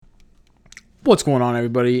What's going on,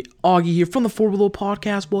 everybody? Augie here from the Four Below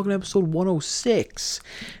Podcast. Welcome to episode 106.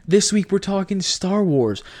 This week we're talking Star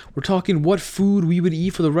Wars. We're talking what food we would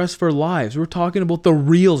eat for the rest of our lives. We're talking about the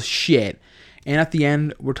real shit. And at the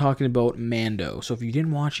end, we're talking about Mando. So if you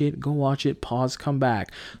didn't watch it, go watch it, pause, come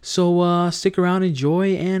back. So stick around, enjoy,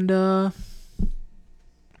 and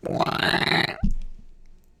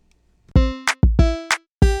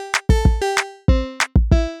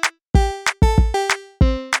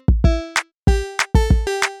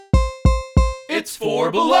It's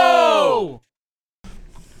Four Below!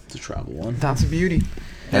 it's a travel one. That's a beauty.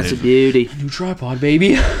 That's a beauty. New tripod,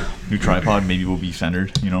 baby. New tripod, maybe will be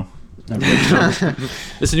centered, you know?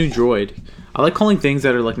 It's a new droid. I like calling things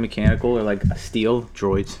that are like mechanical or like steel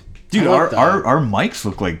droids. Dude, I like our mics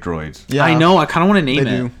look like droids. Yeah, I know. I kind of want to name they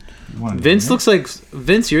it. do. You wanna Vince name it? looks like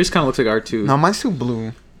Vince. Yours kind of looks like R2. No, mine's too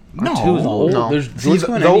blue. No. R2 is old. No. There's See, droids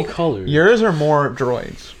come in though, any color. Yours are more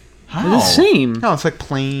droids. How? They're the same. No, it's like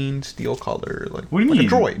plain steel color. Like, What do you like mean?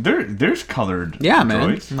 a droid. There's colored Yeah, man.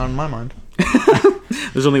 droids. Not in my mind.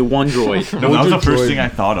 There's only one droid. No, that was the What's a first droid? thing I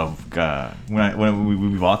thought of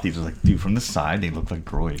when we bought these. I was like, dude, from the side, they look like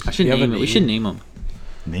droids. I should You have name a it. We name? should name them.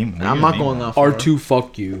 I'm not going that. that far. R2,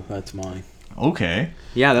 fuck you. That's mine. Okay.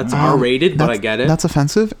 Yeah, that's R-rated, but I get it. That's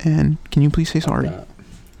offensive, and can you please say sorry?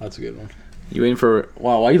 That's a good one. You waiting for?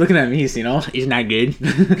 Wow, why are you looking at me? You know, he's not good.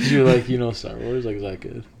 You're like, Star Wars, like, is that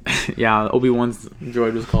good? Yeah, Obi-Wan's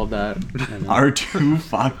droid was called that. R2,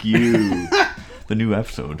 fuck you. The new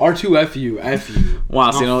episode. R2, F you, F you.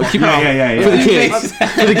 Wow, so you know, keep it Yeah.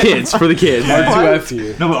 for the kids, for the kids. R2, F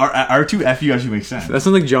you. No, but R2 FU actually makes sense. That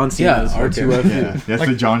sounds like John Yeah, Cena's. R2, F you. Yeah, that's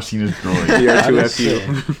the John Cena's droid. The That R2 is sick.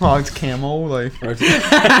 FU. Oh, it's camo. Like,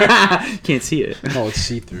 R2. Can't see it. No, it's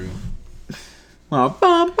see-through. Well,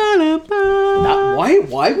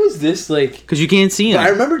 Why was this, like... because you can't see I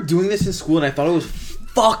it, remember doing this in school, and I thought it was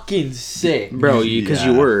fucking sick. bro. Because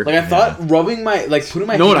you Yeah. were. Like, I thought rubbing my... Like, putting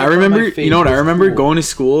my You know what hand I in front of remember? my face You know what I was remember? cool. Going to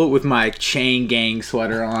school with my chain gang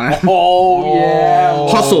sweater on. Oh, yeah.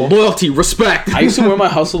 Hustle, loyalty, respect. I used to wear my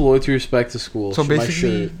hustle, loyalty, respect to school. so my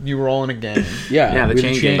basically, shirt. you were all in a gang. Yeah, the we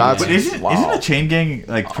chain had gang. That's- But isn't Wow. a chain gang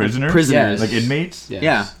like prisoners? Prisoners. Like inmates? Yes.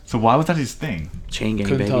 Yeah. So why was that his thing? Chain gang,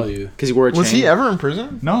 Couldn't baby. tell you. Because he wore a chain. Was he ever in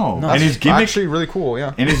prison? No. No. And his gimmick Actually, really cool.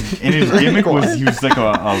 Yeah. and his gimmick was he was like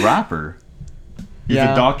a rapper. He's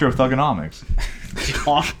Yeah. a doctor of thugonomics.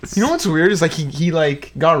 You know what's weird is like he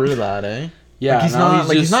like got rid of that, eh? Yeah, Like, he's now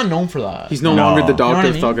not he's not known for that. He's no No. longer the You know doctor what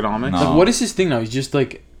of I mean? thugonomics. No. Like, what is his thing now? He's just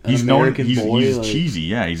like an He's known American he's boy. like, cheesy,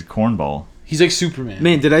 yeah, he's a cornball. He's like Superman.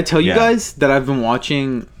 Man, did I tell you Yeah. guys that I've been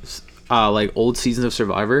watching like old seasons of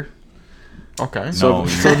Survivor? Okay. So, No,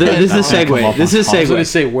 so you- this is a that's gonna come segue. up This on is a top. I was gonna segue.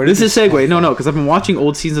 say, where did This is this a segue. come No, from? no, because I've been watching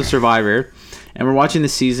old seasons of Survivor, and we're watching the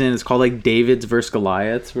season. It's called like David's versus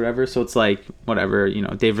Goliaths, whatever. So it's like whatever, you know,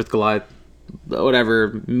 David versus Goliath,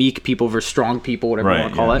 whatever, meek people versus strong people, whatever you Right,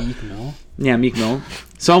 want to call yeah. it. Meek Mill? Yeah, Meek Mill.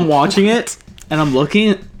 So I'm watching it, and I'm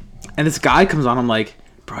looking, and this guy comes on. I'm like,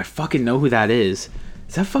 bro, I fucking know who that is.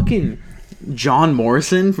 Is that fucking John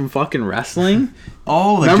Morrison from fucking wrestling?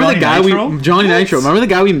 Oh, like Remember Johnny the guy Nitro? Johnny Nitro? Remember the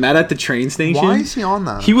guy we met at the train station? Why is he on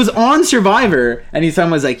that? He was on Survivor, and he's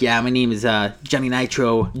was like, "Yeah, my name is Johnny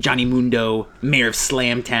Nitro, Johnny Mundo, Mayor of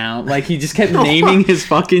Slamtown." Like he just kept naming his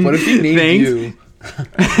fucking What if he named things, you?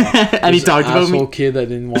 and he This talked about asshole me. kid that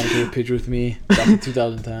didn't want to take a picture with me back in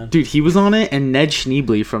 2010. Dude, he was on it, and Ned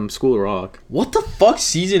Schneebly from School of Rock. What the fuck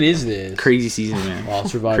season is this? Crazy season, man. Wow,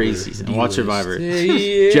 Survivor. Crazy season. Watch D-list. Survivor.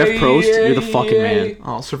 Jeff Jeff Probst, you're the fucking man.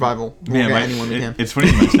 Oh, survival. We'll Man, get anyone we can. it's funny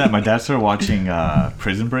you mention that. My dad started watching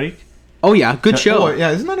Prison Break. Oh yeah, good show. Oh,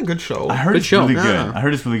 yeah, isn't that a good show? I heard Good it's show. really Yeah. good. I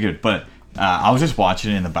heard it's really good, but I was just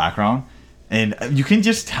watching it in the background, and you can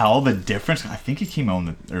just tell the difference. I think it came out in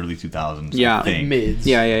the early 2000s. Yeah. I think, Mids.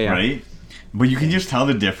 Yeah. right. But you can just tell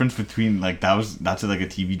the difference between like that's like a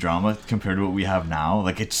TV drama compared to what we have now.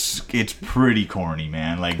 Like it's pretty corny,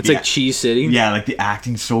 man. Like It's like Cheese City. yeah, like the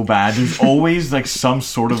acting's so bad. There's always like some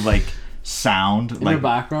sort of like sound the like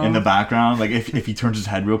background? In the background, like if he turns his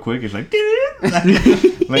head real quick, it's like like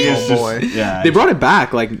it's Oh, boy. just yeah. They brought it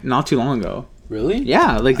back like not too long ago. Really?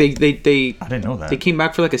 Yeah, like they I didn't know that. they came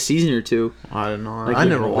back for like a season or two. I don't know. Like, I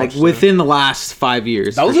never like watched it. within the last 5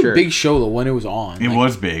 years. That was for a sure. big show though when it was on. It Like,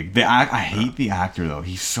 was big. I hate the actor though.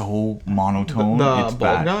 He's so monotone. The it's bald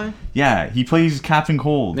bad. guy? Yeah, he plays Captain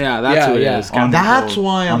Cold. Yeah, that's Yeah, who it yeah. is. On- Captain That's Cold.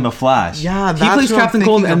 why on I'm. the Flash. Yeah, He that's plays who I'm Captain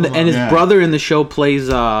Cold, thinking and of him his as. Yeah. brother in the show plays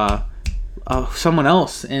someone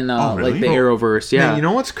else in really? like the Oh. Arrowverse. Yeah, Man, you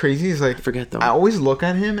know what's crazy is like, I forget though. I always look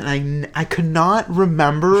at him and I could not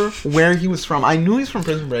remember where he was from. I knew he's from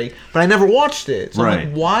Prison Break, but I never watched it. So I'm Right.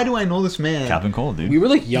 like, why do I know this man? Captain Cold, dude. We were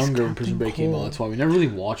like younger when Prison Break came out. That's why we never really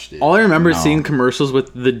watched it. All I remember is No. seeing commercials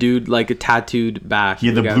with the dude like a tattooed back. He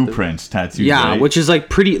had the guy with blueprints tattooed. Yeah, right? which is like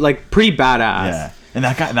pretty badass. Yeah. And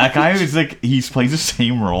that guy is like, he plays the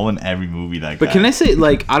same role in every movie. That guy. But can I say,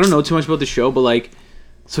 like, I don't know too much about the show, but like,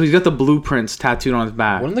 so he's got the blueprints tattooed on his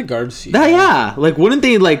back. Wouldn't the guards see That, yeah, like, wouldn't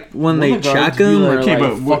they like when they Wouldn't the guards check be him like, or okay, like? but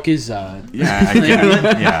 "What the fuck is that?" Yeah, I get it.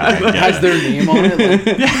 Yeah, I get Has it. their name on it.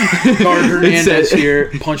 Like, Guard Hernandez said-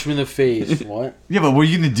 here. Punch him in the face. What? Yeah, but what are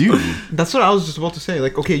you gonna do? That's what I was just about to say.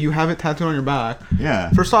 Like, okay, you have it tattooed on your back. Yeah.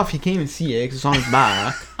 First off, he can't even see it 'cause it's on his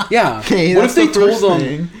back. Yeah. Okay, What if that's they the told first them,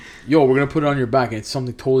 thing. "Yo, we're gonna put it on your back," and it's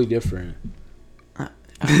something totally different?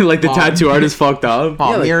 Like the Bob. tattoo artist fucked up.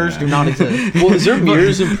 Bob, Yeah, like- mirrors do not exist. Well, is there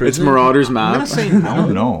mirrors in prison? It's Marauder's I'm gonna map. say I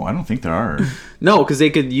don't no. know. I don't think there are. No, because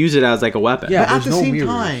they could use it as like a weapon. Yeah. But at there's the no same mirrors.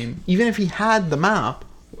 time, even if he had the map,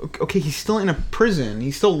 okay, he's still in a prison.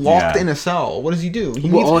 He's still locked Yeah. in a cell. What does he do?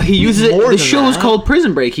 Well, he needs uses it. more The than show is that. called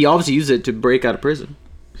Prison Break. He obviously used it to break out of prison.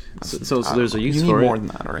 So there's a use you need for more it. than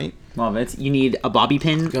that, right? Well, you need a bobby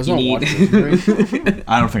pin. You guys You wanna need. watch Prison Break?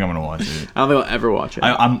 I don't think I'm gonna watch it. I don't think I'll ever watch it.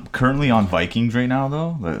 I'm currently on Vikings right now,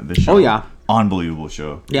 though. The show. Oh, yeah. Unbelievable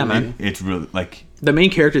show. Yeah, man. It's really like. The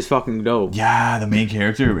main character is fucking dope. Yeah, the main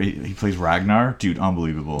character, he plays Ragnar. Dude,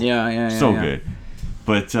 unbelievable. Yeah, So yeah. good.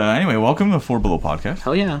 But anyway, welcome to the Four Below podcast,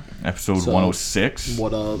 Hell yeah. episode So, 106.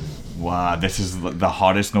 What up? Wow, this is the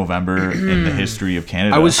hottest November in the history of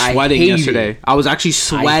Canada. I was I sweating hate yesterday. it. I was actually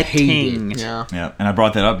I hate sweating. Yeah. Yeah, and I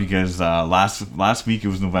brought that up because last week it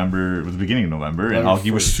was November, it was the beginning of November, and November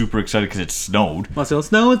Augie was 1st. super excited because it snowed. Must have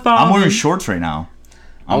snow with I'm wearing shorts right now.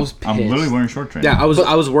 I was I'm literally pissed. wearing shorts right Yeah, now.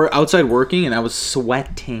 I was outside working and I was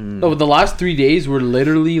sweating. No, but the last 3 days were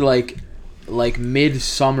literally like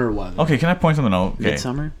midsummer weather. Okay, can I point something out? Okay.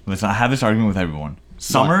 Midsummer? Listen, I have this argument with everyone.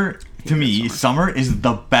 Summer, to me, summer is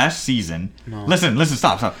the best season. No. Listen,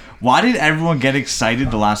 stop. Why did everyone get excited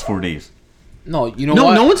the last 4 days? No, you know No,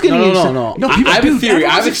 what? no one's getting no, excited. no. No, I have a dude, theory. I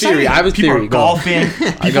have a everyone's theory. I have a excited. People theory. are Go. golfing.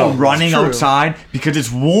 People go. running It's true. outside because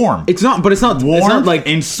it's warm. It's not, but it's not Warm like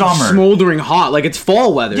in summer. smoldering hot. Like it's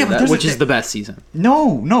fall weather, Yeah, but there's which a is thing. the best season.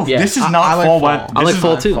 No, Yeah. this is I not like fall fall. weather. I like This is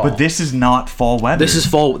fall not too. But this is not fall weather. This is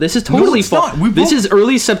fall. This is totally it's fall. not. We This broke- is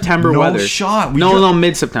early September no weather. shot. No,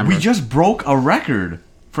 mid September. We just broke a record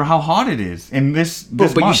for how hot it is in this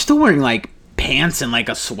but you're month. still wearing like pants and like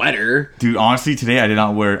a sweater. Dude, honestly, today I did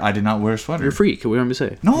not wear a sweater. You're a freak. What do you want me to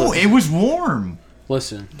say? No, it was warm.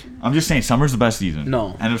 Listen, I'm just saying, summer's the best season.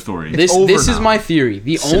 No. End of story. this over is now. my theory.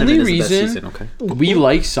 The Cinnamon only is the best reason season, okay. we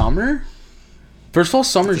like summer. First of all,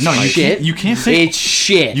 summer's No, you shit. can't- you can't say- it's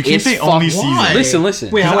shit. you can't It's say only fuck- season. Why?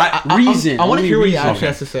 Listen. Wait, Reason. I want to only hear what he reason. actually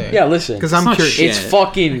has to say. Yeah, listen. Because It's I'm not curious. shit. It's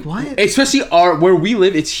fucking. What? Especially where we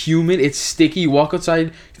live, it's humid. It's sticky. You walk outside,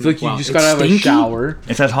 you feel like Wow, you just it's gotta have stinky? a shower.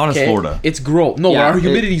 It's as hot as Okay? Florida. It's gross. No, Yeah, our it-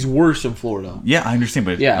 humidity's worse in Florida. Yeah, I understand,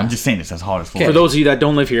 but Yeah. I'm just saying it's as hot as Okay. Florida. For those of you that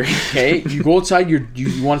don't live here, Okay, you go outside. You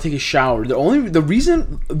want to take a shower.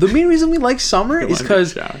 The main reason we like summer is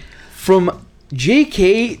because from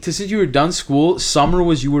JK to since you were done school, summer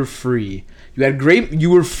was you were free. You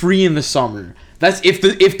were free in the summer. That's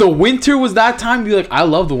if the winter was that time, you'd be like, I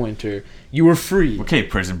love the winter. You were free. Okay,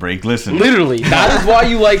 Prison Break, listen. Literally, that is why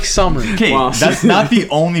you like summer. Okay, Wow. that's not the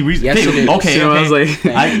only reason. Yes, okay, it is. Okay, So I was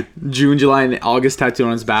okay. like, June, July, and August tattoo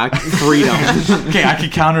on his back. Freedom. Okay, I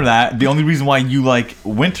could counter that. The only reason why you like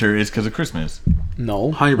winter is because of Christmas.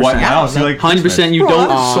 No. 100%. Why else you like 100%. You Bro, don't.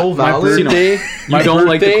 that's so My valid. birthday. You don't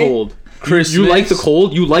like the cold. Christmas. You like the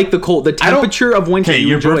cold. You like the cold. The I don't- temperature of winter. Okay, you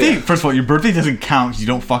your enjoy birthday. it. First of all, your birthday doesn't count. 'Cause you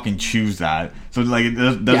don't fucking choose that. So like, it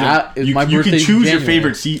doesn't. Yeah, you, my you can birthday's choose your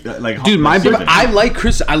January. favorite like. Dude, my season. birthday- I like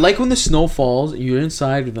Chris. I like when the snow falls. You're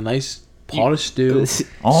inside with a nice pot of stew.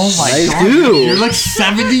 Oh my Nice god, dude. you're like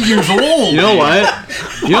 70 years old. You know what?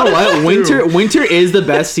 You know what? Winter is the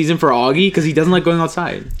best season for Augie because he doesn't like going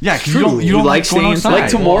outside. Yeah, because you don't You like like going staying outside. Like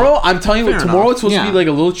tomorrow, I'm telling you what. Fair Tomorrow enough. it's supposed to Yeah. be like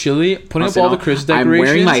a little chilly. Putting up all the Christmas I'm decorations.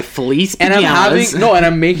 wearing my fleece and I'm pajamas. having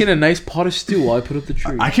I'm making a nice pot of stew while I put up the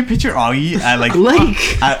tree. I can picture Augie at like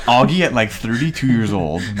at Augie at like 32 years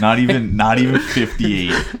old, not even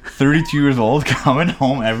 58, 32 years old, coming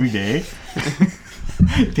home every day,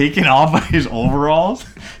 taking off his overalls,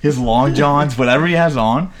 his long johns, whatever he has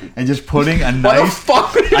on, and just putting a What the nice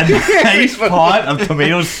fuck? a nice pot of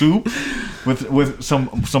tomato soup with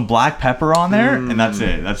some black pepper on there, and that's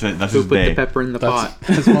it. That's his Who put the day. pepper in the That's, pot?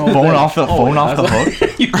 that's my whole Phone thing. off the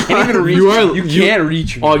hook. You can't even reach. You can't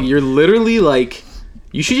reach me. Oh, you're literally like,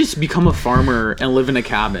 you should just become a farmer and live in a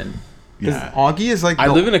cabin. Yeah. Augie is like I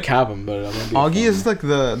the- live in a cabin, but I'm gonna be a Augie is farmer.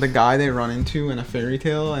 like the guy they run into in a fairy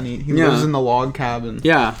tale, and he Yeah. lives in the log cabin.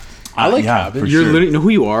 Yeah. I like yeah, cabins. for You're sure. literally, you know who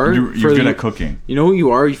you are? You're For good you- at cooking. You know who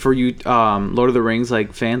you are for you, Lord of the Rings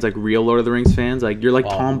like fans, like real Lord of the Rings fans. Like you're like Oh,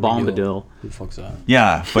 Tom real. Bombadil, Who the fuck's that?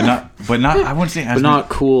 Yeah, but not. I wouldn't say. but not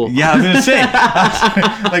cool. Yeah, I was gonna say.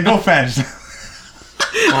 Like no offense.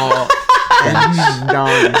 Oh, and he's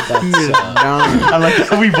done. He is done. I like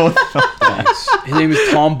that we both. Thanks. His name is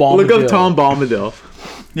Tom Bombadil. Look up Tom Bombadil.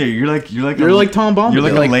 Yeah, you're like Tom Bombadil. You're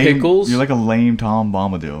like, Like a lame. Pickles? You're like a lame Tom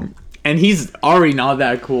Bombadil. And he's already not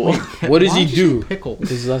that cool. What does Why he did you do? say pickles?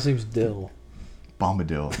 His last name's Dill.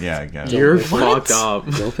 Bombadil. Yeah, I guess. You're What? fucked up.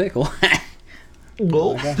 Dill Pickle.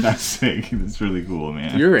 Well, That's sick. That's really cool,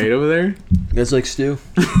 man. You're right over there. That's like stew.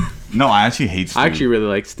 No, I actually hate stew. I actually really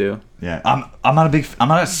like stew. Yeah, I'm not a big. I'm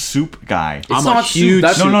not a soup guy. It's I'm not a soup, huge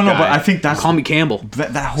that's No, soup no, no. guy. But I think that's Call me Campbell.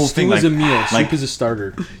 that whole Stew thing. is Like, a meal. like Soup is a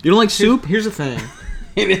starter. You don't like soup? here's the thing.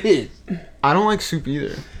 It is. I don't like soup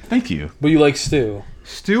either. thank you. But you like stew.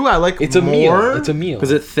 Stew, I like It's a more, meal. It's a meal.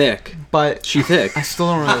 Because it's thick. but She thick. I still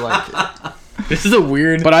don't really like it. This is a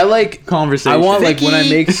weird But I like. conversation. I want like when I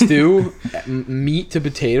Vicky! make stew, meat to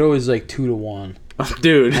potato is like 2 to 1.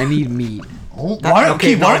 dude. I need meat. Oh,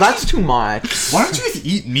 Okay, no, why don't that's too much. why don't you just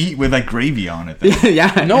eat meat with like gravy on it? Then?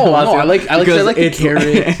 yeah. No, I like the it's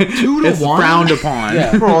carrot. 2 to It's 1? frowned upon.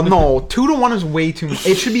 Yeah. Bro, no, 2 to 1 is way too much.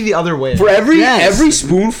 It should be the other way. For every Yes.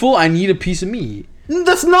 spoonful, I need a piece of meat.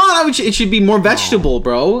 That's not how it should be. More vegetable,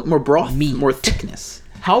 bro. More broth. Meat. More thickness.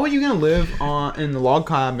 How are you gonna live in the log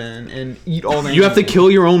cabin and eat all the You have to animals?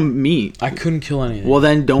 kill your own meat. I couldn't kill anything. Well,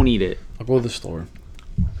 then don't eat it. I'll go to the store.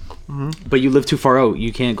 But you live too far out.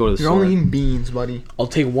 You can't go to the You're store. only eating beans, buddy, I'll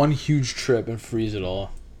take one huge trip and freeze it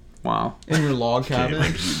all. Wow. in your log Okay, cabin.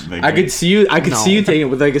 like, I could see you. I could No. see you taking it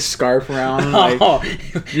with like a scarf around. Like, Oh,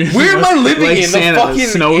 where am I living like in Santa, the fucking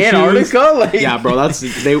snowshoes? Antarctica? Like, yeah, bro. That's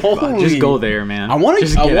they. Holy. Just go there, man. I want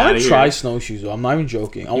Just to. I get want outta to here. try snowshoes. Though. I'm not even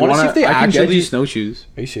joking. I You want to see wanna- if they I can get actually. you snowshoes.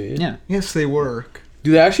 Are you serious? Yeah. Yes, they work.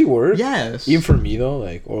 Do they actually work? Yes. Even for me though,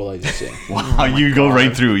 like, or like just saying. wow, you go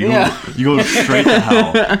right through. Yeah. You go straight to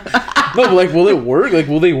hell. No, but like, will it work? Like,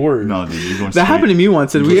 will they work? No, dude, you're going. That happened to me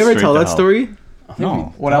once. Did You we go ever straight tell to that hell. story?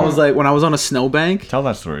 No. When I was on a snowbank. Tell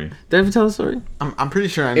that story. Did I ever tell the story? I'm pretty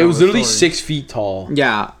sure I know. It was the literally story. 6 feet tall.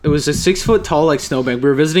 Yeah, it was a 6 foot tall like snowbank. We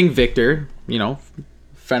were visiting Victor, you know,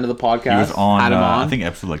 friend of the podcast. He was on. Had him on. I think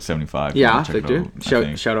episode like 75. Yeah, Check it Victor. out, I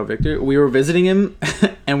think. Shout out Victor. We were visiting him,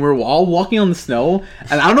 and we were all walking on the snow.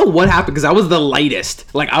 And I don't know what happened because I was the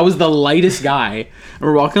lightest. Like I was the lightest guy. And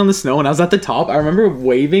we're walking on the snow, and I was at the top. I remember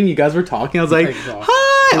waving. You guys were talking. I was like, my God. "Hi!"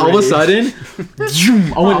 All of a sudden,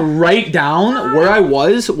 zoom, I went right down. Where I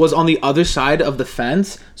was on the other side of the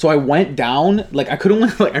fence. So I went down. Like I could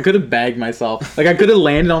have bagged myself. Like I could have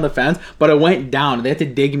landed on the fence, but I went down. They had to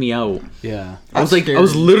dig me out. Yeah. I was That's like, I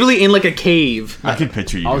was scary. literally in like a cave. I could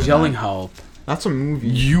picture you. I was doing yelling that. help. That's a movie.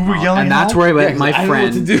 You were yelling, And that's help? where I met Yeah, 'cause my I don't know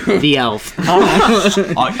what friend, to do. the elf.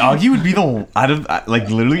 Augie would be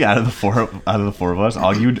the literally out of the four of us.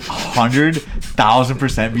 Augie would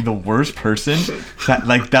 100,000% be the worst person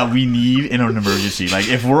that we need in an emergency. Like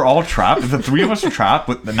if we're all trapped, if the three of us are trapped,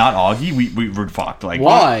 but not Augie, we're fucked. Like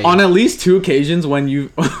Why? On at least 2 occasions when you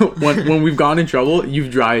when we've gone in trouble,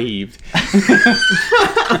 you've dry heaved.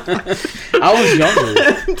 I was younger.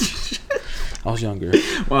 I was younger.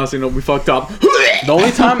 Well, so no, we fucked up. The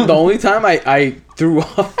only time I threw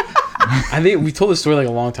up. I think we told the story like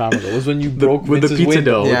a long time ago. It was when you broke with the Vince's pizza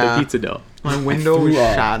window. dough. Yeah. With the pizza dough. My window was threw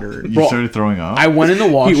up. shattered. You Bro, started throwing up. I went in the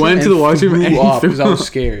washroom. went to and the washroom and threw he up threw because I was up.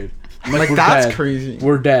 scared. I'm Like we're that's dead. crazy.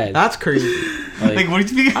 We're dead. That's crazy. like what did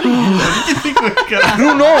you think? What did you think was gonna I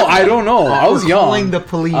don't know. I don't know. I was We're young. calling the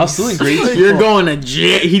police. I was still in grade school. You're going to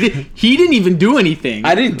jail. He didn't even do anything.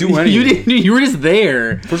 I didn't do You anything. didn't. You were just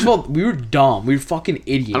there. First of all, we were dumb. We were fucking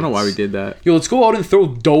idiots. I don't know why we did that. Yo, let's go out and throw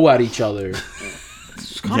dough at each other.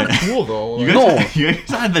 It's kind of Yeah. cool though. You Like, guys, No. you guys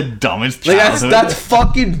had the dumbest Like childhood. that's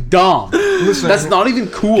fucking dumb. listen, That's not even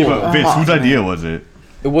cool. But Vince, whose idea was it?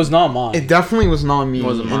 It was not mine. It definitely was not me. It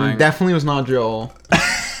wasn't and mine. it definitely was not Joe.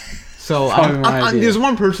 So Probably my idea. there's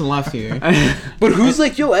one person left here. But who's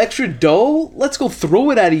like, yo, extra dough? Let's go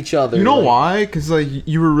throw it at each other. You know Like, why? Because like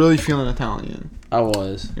you were really feeling Italian. I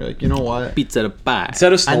was. You're like, you know what? Pizza to pie.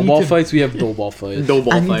 Instead of I need snowball to- fights, we have dough ball fights. Dough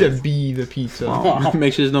ball I need fights. to be the pizza.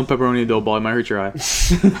 Make sure there's no pepperoni dough ball. It might hurt your eye.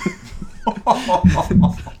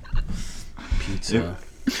 Pizza.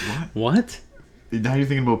 What? How are you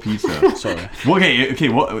thinking about pizza? Sorry. Well, okay.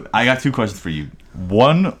 Well, I got 2 questions for you.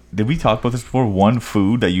 Did we talk about this before? One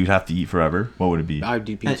food that you'd have to eat forever. What would it be? I'd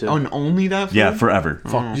do pizza. And only that food? Yeah, forever.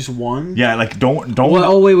 Fuck, just one. Yeah, like don't.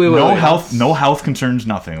 Well, wait. No health, no health concerns,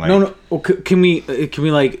 nothing. Like, No. Well, can we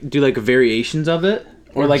like do like variations of it,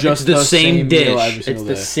 or like just it's the the same same meal every dish? single It's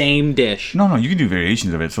the day? same dish. No, you can do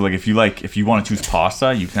variations of it. So like if you want to choose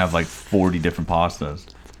pasta, you can have like 40 different pastas.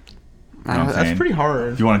 You know what I'm That's saying? pretty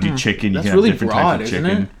hard. If you want to do chicken, you That's can really have different broad, types of isn't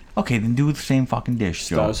chicken. it? Okay, then do the same fucking dish,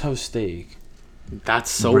 Joe. Does have steak.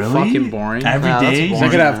 That's so Really? fucking boring. Every Nah, that's day? boring. I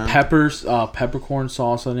could have Yeah. peppercorn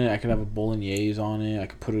sauce on it. I could have a bolognese on it. I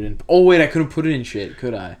could put it in. Oh wait, I couldn't put it in shit,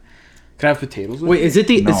 could I? Could I have potatoes? With Wait, it? is it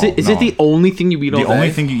the No, is it the only thing you eat all The day?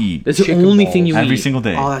 only thing you eat It's the Chicken only balls. thing you eat every single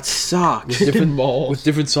day. Oh, that sucks. different balls. with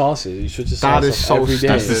different sauces? You switch the That sauce is up so every day.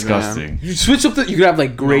 That's stupid. disgusting. You switch up you could have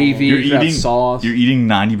like gravy. You're you could eating have sauce. You're eating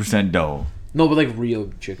 90% dough. No, but like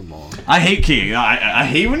real chicken balls. I hate King. I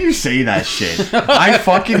hate when you say that shit. I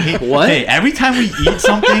fucking hate. What? Okay, every time we eat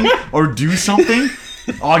something or do something,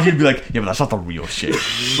 Augie'd be like, "Yeah, but that's not the real shit."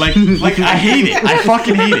 Like I hate it. I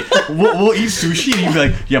fucking hate it. We'll eat sushi and you'd be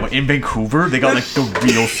like, "Yeah, but in Vancouver they got like the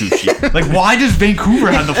real sushi." Like, why does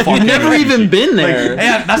Vancouver have the fucking? You've never real even sushi? been Like, there.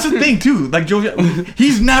 yeah, that's the thing too. Like Joe,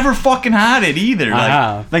 he's never fucking had it either. Like,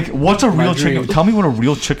 have. like what's a real chicken? dream. Tell me what a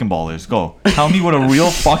real chicken ball is. Go. Tell me what a real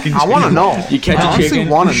fucking. I want to chicken ball- know. You catch I a honestly chicken?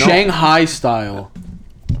 want to know. Shanghai style.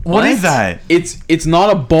 What is that? It's not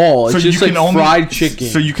a ball. It's just like fried chicken.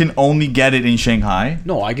 So you can only get it in Shanghai.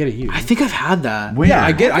 No, I get it here. I think I've had that. Where? Yeah,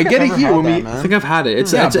 I get I've it never here had when that, we. man. I think I've had it.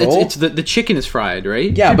 It's Yeah, it's bro. it's the chicken is fried,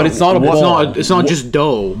 right? Yeah, but it's not a What's ball. It's not just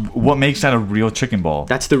dough. What makes that a real chicken ball?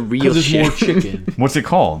 That's the real Because there's shit. more chicken. What's it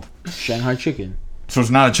called? Shanghai chicken. So it's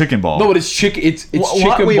not a chicken ball. No, but it's chicken. It's Wha-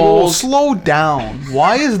 chicken wait, balls. slow down.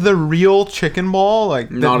 Why is the real chicken ball like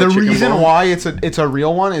Not the a chicken reason ball? why it's a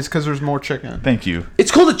real one is because there's more chicken. Thank you. It's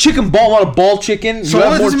called a chicken ball, not a ball chicken. So You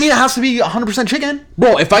have that more doesn't mean it has to be 100% chicken.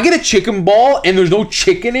 Bro, if I get a chicken ball and there's no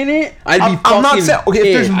chicken in it, I'd be fucking I'm not saying okay. If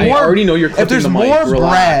there's pissed. I more, already know you're if cooking there's the mic. more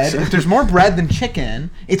Relax. bread, if there's more bread than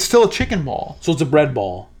chicken, it's still a chicken ball. So it's a bread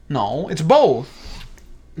ball. No, it's both.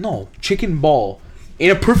 No, chicken ball. In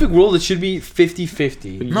a perfect world, it should be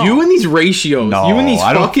 50-50. No. You and these ratios. No, you and these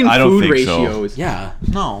I don't- fucking I don't food think so. ratios. Yeah.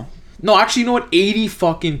 No. No, actually, you know what?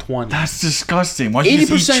 80-20. That's disgusting. Why don't you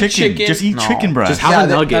just eat 80% chicken? chicken. Just eat No. chicken breast. Just have Yeah, a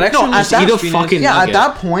nugget. that actually Just looks eat a nasty. fucking Yeah, nugget. at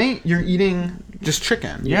that point, you're eating just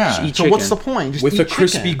chicken. Yeah. Just eat So chicken. what's the point? Just With eat a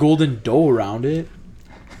crispy chicken. golden dough around it.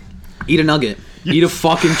 Eat a nugget. Eat a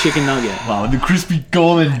fucking chicken nugget. Wow, the crispy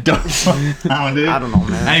golden dough. I don't know,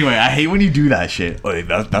 man. Anyway, I hate when you do that shit. Oh,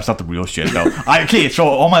 that's not the real shit, though. Okay, so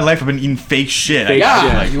all my life I've been eating fake shit. Fake I guess,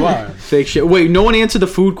 shit. like- You are. Fake shit. Wait, no one answered the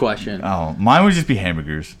food question. Oh, mine would just be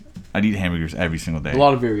hamburgers. I'd eat hamburgers every single day. A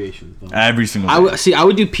lot of variations, though. Every single day. I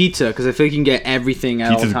would do pizza because I feel like you can get everything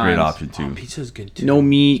at Pizza's a all great times. option too. Pizza's good, too. No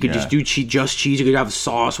meat. You could Yeah. just do just cheese. You could have a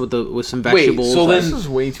sauce with some Wait, vegetables. so This then- is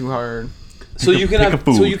way too hard. So you can pick a have.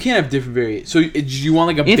 food. So you can't have different variations. So do you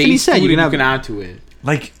want like a Anthony base said food you can and have- you can add to it?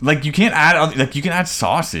 Like you can't add you can add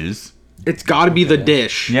sauces. it's got to be the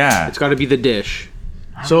dish. Yeah. It's got to be the dish.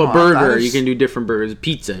 So a know, burger, that is- you can do different burgers.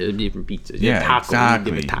 Pizza, it'd be different pizzas. Yeah, tacos,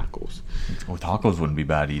 exactly. different tacos. Oh, tacos wouldn't be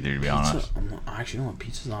bad either, to be honest. Actually, no,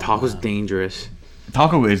 pizza's not. Tacos bad. dangerous.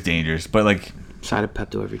 Taco is dangerous, but like Side of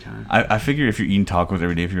Pepto every time. I figure if you're eating tacos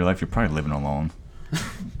every day of your life, you're probably living alone.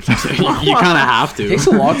 You kind of have It takes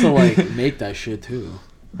to. a lot to like make that shit too.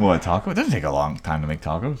 What, taco? It doesn't take a long time to make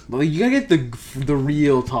tacos. But like, you gotta get the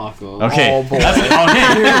real taco. Okay. Oh, boy.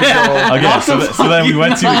 Okay, so then we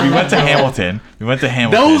went to Hamilton. We went to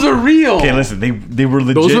Hamilton. Those are real. Okay, listen, they were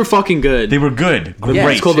legit. Those were fucking good. They were good. Great. Yeah,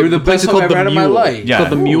 It's called They were the place best is called I've ever had in my Mule. life. It's Yeah. called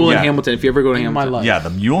the Mule in Yeah. Hamilton. If you ever go to In my Hamilton, life. Yeah, the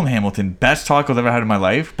Mule in Hamilton, best tacos I've ever had in my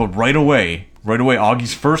life. But right away,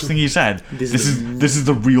 Augie's first thing he said, "This is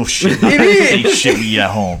the real shit. Not It the is. fake shit we eat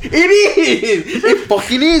at home." It is. It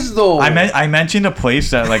fucking is though. I mentioned a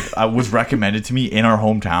place that like was recommended to me in our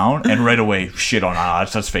hometown, and right away, shit on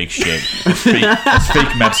that's fake shit. That's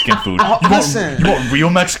fake Mexican food. Listen. You want real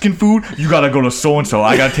Mexican food? You gotta go to so and so.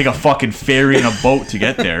 I gotta take a fucking ferry and a boat to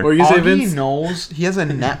get there. what are you say, Augie Vince? knows he has a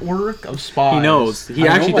network of spies. He knows. He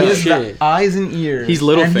I actually know my He does. has shit. the eyes and ears. He's And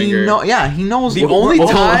he Littlefinger. he knows The only we'll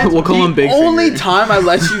call- time we'll call him Big the only Finger. time I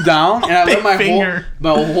let you down and I let Big my Finger.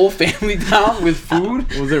 whole family down with food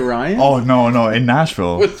Was it Ryan? Oh no, in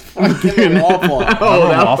Nashville. with fucking waffle. Remember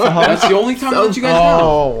Waffle House? That's the only time I let you guys down.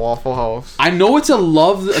 Oh, Waffle House. I know it's a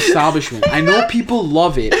loved establishment. I know people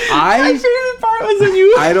love it. I favorite part was when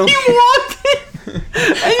you I don't- walked in.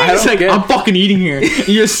 You're just like, I'm fucking eating here. And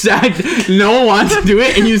you sat. No one wanted to do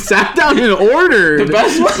it, and you sat down and ordered. The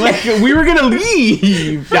best was like we were gonna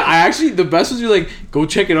leave. Yeah, I actually the best was you're like go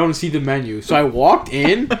check it out and see the menu. So I walked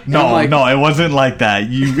in. And No, I'm like, no, it wasn't like that.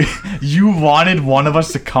 You wanted one of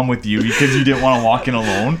us to come with you because you didn't want to walk in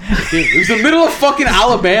alone. dude, it was the middle of fucking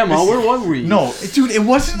Alabama. Where was we? No, dude, it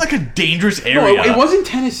wasn't like a dangerous no, area. it wasn't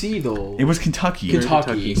Tennessee though. It was Kentucky.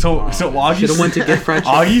 Kentucky. So Oh. Augie's Should've went to get fried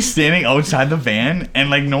chicken. Augie's standing outside the van, and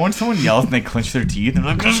like no one, someone yells and they clench their teeth and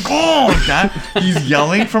they're like, "Let's go!" Like that. He's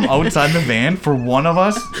yelling from outside the van for one of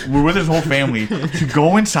us. We're with his whole family to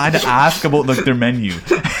go inside to ask about like their menu,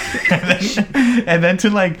 and then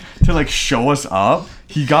to show us up.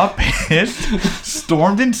 He got pissed,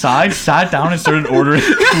 stormed inside, sat down, and started ordering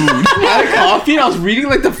food. I had a coffee and I was reading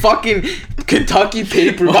like the fucking Kentucky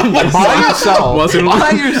paper by myself. By yourself. Wasn't By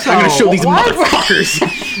I'm yourself. gonna show these What? motherfuckers.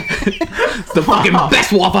 It's the fucking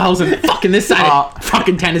best Waffle House in fucking this side of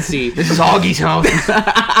fucking Tennessee. This is Augie's house.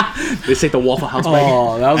 They say the Waffle House, baby.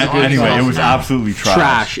 Oh, that was a good Anyway, sauce. it was absolutely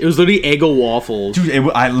Trash. It was literally Eggo waffles. Dude,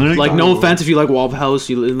 I literally Like, no offense if you like Waffle House.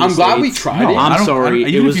 I'm glad we tried it. I'm sorry. It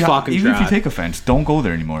even was if you fucking even if you trash. take offense, don't go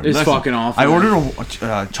there anymore. It's fucking awful, I man. ordered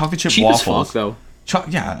a chocolate chip Cheap as waffles. fuck, though.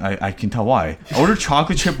 Yeah, I can tell why. I ordered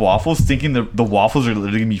chocolate chip waffles, thinking the waffles are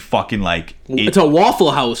literally gonna be fucking like It's a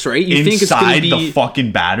Waffle House, right? You think it's gonna inside be the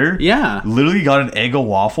fucking batter. Yeah. literally got an Eggo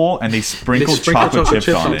waffle and they sprinkled sprinkle chocolate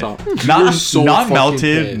chips on it. top. Not so not fucking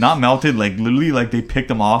melted, pissed. not melted. Like literally, like they picked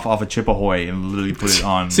them off a Chip Ahoy and literally put it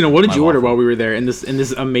on. So, what did my you order waffle. while we were there in this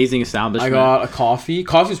amazing I establishment? got a coffee.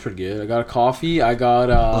 Coffee's pretty good. I got a coffee. I got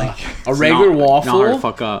a It's regular not hard to waffle.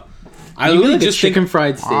 fuck up. I You literally like a just chicken think,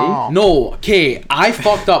 fried steak. Wow. no, okay, I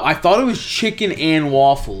fucked up. I thought it was chicken and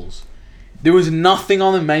waffles. There was nothing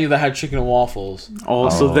on the menu that had chicken and waffles. Oh,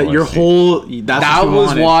 so Oh, that I your see. whole That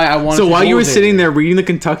was why I wanted So to while go you were there. sitting there reading the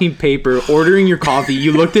Kentucky paper, ordering your coffee,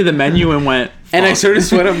 you looked at the menu and went. And I "Fuck." started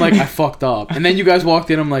sweating. I'm like, I fucked up. And then you guys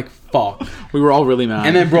walked in. I'm like, fuck. We were all really mad.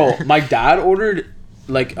 And then, bro, my dad ordered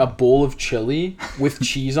like a bowl of chili with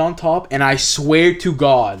cheese on top, and I swear to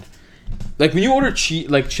God, like when you order cheese,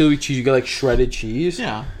 like chili with cheese, you get like shredded cheese.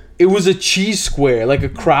 Yeah. It was a cheese square, like a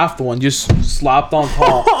Kraft one, just slapped on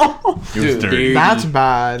top. It was Dude, dirty. That's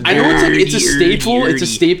bad. I know it's like it's a Dirty, staple. It's a dirty.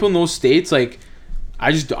 staple in those states. Like,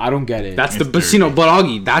 I don't get it. that's the It's but you know, dirty. but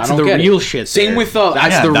Augie, that's I the don't get real it. shit. Same there. with that's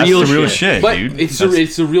Yeah, the that's real the real shit. shit, but dude. it's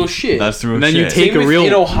That's- the real shit. That's the real And then you shit. take Same a with real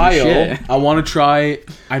in Ohio. shit. I want to try.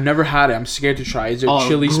 I've never had it. I'm scared to try. Is there Oh,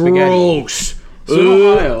 chili spaghetti? gross. So in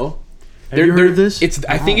Ohio, you heard of this? It's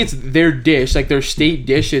I think it's their dish, like their state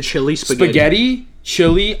dish. It's Chili spaghetti.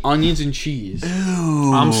 chili, onions, and cheese.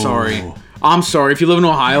 I'm sorry. I'm sorry. If you live in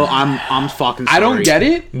Ohio, I'm fucking sorry. I don't get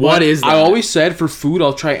it. What but is that? I always said for food,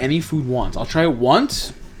 I'll try any food once. I'll try it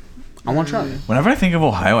once. I want to try it. Whenever I think of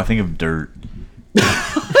Ohio, I think of dirt.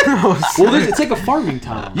 Well, it's like a farming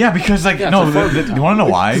town. Yeah, because like Yeah, no, it's a farming town. you want to know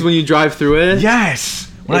why? Because when you drive through it, Yes.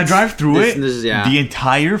 When I It's- drive through this- it, this is- yeah. the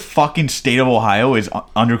entire fucking state of Ohio is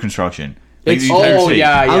under construction. Like, It's- the entire Oh state.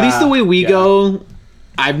 yeah, yeah. at least the way we yeah. go,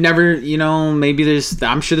 I've never, maybe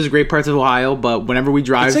I'm sure there's great parts of Ohio, but whenever we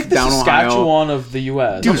drive It's like the down Ohio, Saskatchewan of the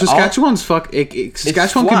U.S. Dude, Saskatchewan's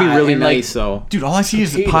Saskatchewan can be flat really and, like, nice, though. Dude, all I see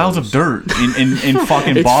is Potatoes. piles of dirt in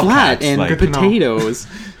fucking It's bobcats. flat and like, potatoes.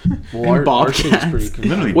 well, our shit is Bobcats. pretty good.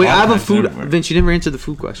 literally. Wait, I have a bobcats food. everywhere. Vince, you never answered the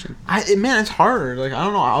food question. Man, it's hard. Like I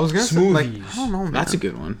don't know. I was gonna say, like Smoothies. I don't know. Man. That's a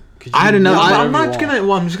good one. Could I had you another. do I'm, whatever I'm you not want. gonna.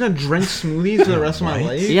 Well, I'm just gonna drink smoothies for the rest of my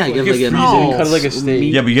life. Yeah, you Like, get like you a freeze it, cut it like a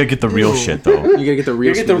steak. Yeah, but you gotta get the real shit though. You gotta get the real.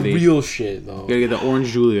 You get the smoothie. real shit though. You gotta get the orange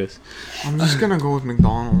Julius. I'm just gonna go with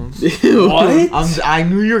McDonald's. What? I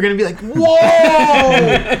knew you were gonna be like, whoa.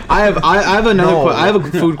 I have another. No. I have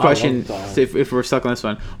a food question. that. If we're stuck on this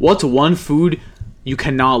one, what's one food you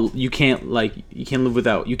can't live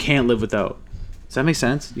without? You can't live without. Does that make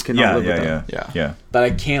sense? You cannot Yeah, live without. Yeah. yeah. That I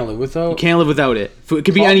can't live without. You can't live without it. It could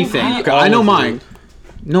be Probably anything. all I know of mine. it.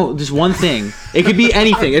 No, just one thing. It could be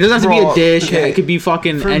anything. It doesn't have to be a Bro, dish. okay. It could be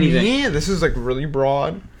fucking For anything. me, this is like really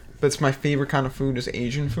broad, but it's my favorite kind of food is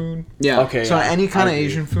Asian food. Yeah. Okay. So yeah, any kind I of agree.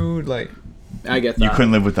 Asian food, like, I get that. You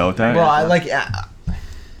couldn't live without that. bro, I like.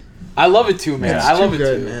 I love it too, man. It's I love too it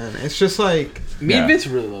good, too. man. It's just like Me Yeah. and Vince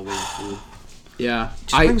really love Asian food. Yeah.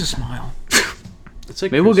 just brings a smile. It's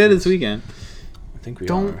like Maybe we'll get it this Christmas. weekend. I think we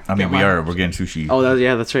Don't- are. I mean, Get my- we're getting sushi Oh,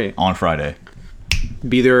 that's right. on Friday.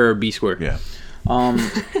 Be there or be square. Yeah.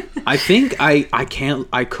 I think I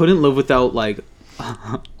couldn't live without like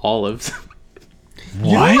olives.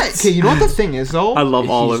 You know what? Okay, you know what the thing is though? I love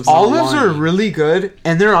olives. Olives are really good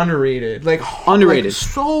and they're underrated. Like Underrated. like,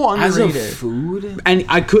 so As a underrated. food, And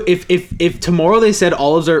I could if tomorrow they said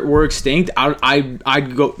olives were extinct,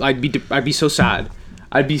 I'd be so sad.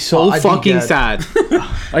 I'd be so I'd be fucking dead. sad.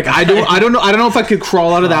 Like I don't know if I could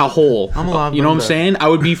crawl out of that hole. I'm alive, You know I'm what I'm dead. saying? I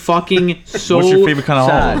would be fucking so What's your favorite kind of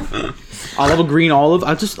sad. olive? I love a green olive.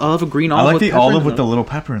 I love a green I olive. like with the pepper olive in with it. the little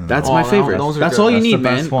pepper in it. That's Oh, my no, favorite. those are That's good. all you That's the need,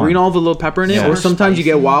 best man. one. Green olive with a little pepper in it. Yeah. Or They're sometimes you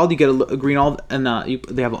get spicy. wild. You get a green olive and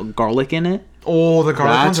they have a garlic in it. Oh, the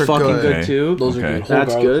garlic That's ones are fucking good. good Okay. too. Those are Okay. good.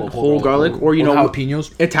 That's good. Whole garlic, or you With know,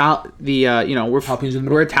 jalapenos. We're Jalapenos in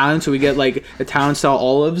the we're Italian, so we get like Italian style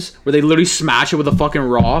olives where they literally smash it with a fucking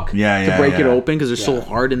rock Yeah, to yeah, break it yeah. open because they're so Yeah.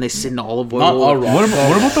 hard and they sit in olive oil. Not all rock.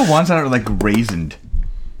 What about the ones that are like raisined?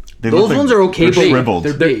 They Those look like ones are okay, they're but shriveled.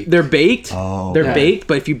 They're baked. Oh, They're okay. baked,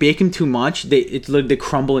 but if you bake them too much, they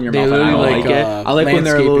crumble in your They mouth. And I don't literally like, like, it. I like when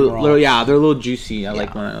they're a landscaping little rocks. yeah, they're a little juicy. I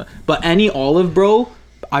like when. But any olive, bro,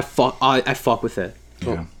 I fuck with it.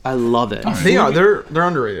 Yeah. I love it. They are. They're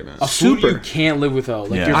underrated, man. A food Super. you can't live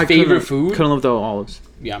without. Like Yeah. your I favorite food. Couldn't live without olives.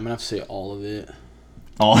 Yeah, I'm gonna have to say all of it.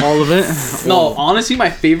 All of it. No, honestly,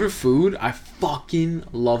 my favorite food. I fucking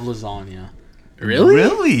love lasagna,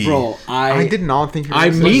 Really? bro. I did not think you were I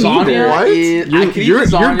gonna mean, say lasagna neither. What? is- I could eat You're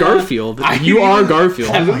lasagna. Garfield. I You could are eat- Garfield.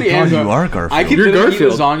 I Oh my literally God, am you Gar- are Garfield. I could You're literally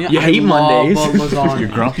Garfield. eat lasagna. You I hate love Mondays. Lasagna. You're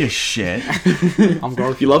grumpy as shit. I'm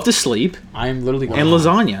Garfield. You love to sleep I am literally and Garfield.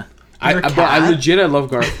 lasagna. I You're a but I cat? legit I love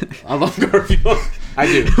Garfield. I love Garfield. I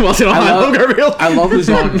do. Well, you know, I love Garfield. I love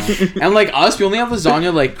lasagna. And like us, we only have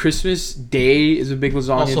lasagna like Christmas Day is a big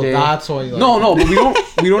lasagna Also, day. that's why you like No, but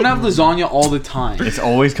we don't have lasagna all the time. It's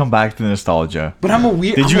always come back to nostalgia. But I'm a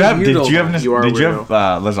weird. Did I'm you a have weirdo, did you have though. You are a did you have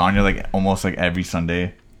weirdo. lasagna like almost like every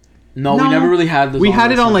Sunday? No, No. we never really had lasagna. We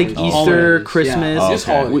had it on like Sundays. Easter, Holidays. Christmas. Yeah, just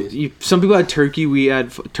Oh, okay. holidays. Some people had turkey. We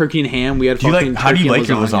had turkey and ham. We had Do you fucking. like how do you turkey like and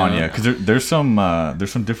your lasagna? Because there's some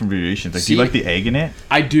different variations. Like, do you See- like the egg in it?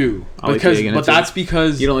 I do I like because, the egg in it but too. that's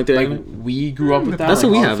because You don't like the egg in it? we grew up with that. That's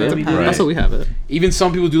like, what we our have it. family did Right. That's that. what we have it. Even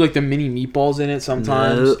some people do like the mini meatballs in it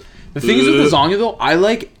sometimes. No. The thing is with lasagna though, I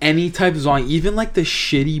like any type of lasagna, even like the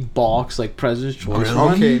shitty box like President's Choice Really?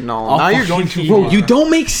 one. Okay, no. I'll Now you're fucking going too eat far. it. You don't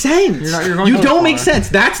make sense. You're going you too don't far. make sense.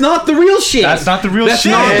 That's not the real shit. That's not the real That's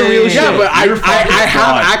shit. not the real shit. Yeah, but I You're a fucking have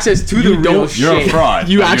fraud. access to the real don't- You're a shit. fraud.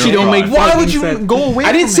 You You're actually a don't make fraud. Why fucking would you sense. go away?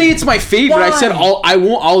 I didn't from say it? it's my favorite. I said Why?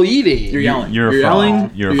 I'll eat it. You're yelling. You're a You're fraud.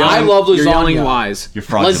 yelling. You're a You're fraud. I yelling. love You're yelling lasagna. lies. You're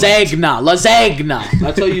fraudulent. Lasagna.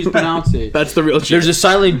 That's how you pronounce it. That's the real shit. There's a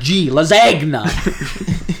silent G. Lasagna.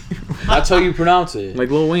 That's how you pronounce it. like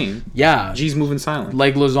Lil Wayne. Yeah. G's moving silent.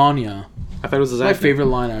 Like lasagna. I thought it was his My acting. favorite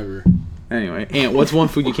line ever. Anyway, Ant, what's one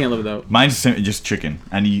food you can't live without? Mine's just chicken.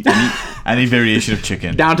 Any variation of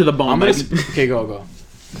chicken. Down to the bone. I'm gonna. baby. Okay, go.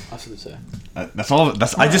 That's what it say. That's all.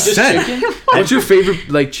 That's I just Just said. chicken? What's your favorite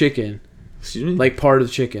like chicken? Excuse me. Like part of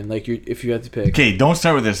the chicken? Like if you had to pick. Okay, don't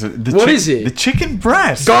start with this. What is it? The chicken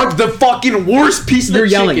breast. The fucking worst piece of You're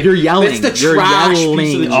the yelling. chicken. You're yelling. That's the You're trash piece of the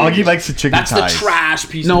yelling. chicken. Augie likes the chicken That's the thighs. trash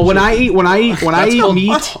piece. No, of the when I chicken. eat That's eat called,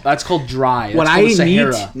 meat, That's called dry. That's when I called eat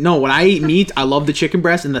Sahara. meat, no, when I eat meat, I love the chicken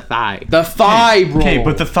breast and the thigh. The thigh, bro. Okay,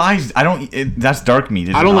 but the thighs. I don't. That's dark meat.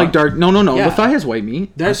 Is I it don't not? like dark. No. Yeah. The thigh has white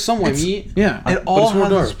meat. There's some white meat. Yeah. It all it's more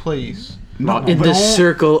has its dark. place. No, In but the don't-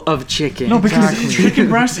 circle of chicken. No, because Exactly. chicken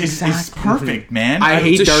breast is perfect, man. I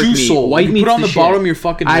hate It's a dark shoe meat. sole. White you meat's put it on the shit. bottom of your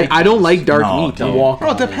fucking. I don't like dark No, meat don't. though. Walk Bro,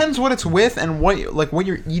 it on depends what it's with and what what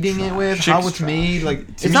you're eating it with, how Chick's it's trash. made. Like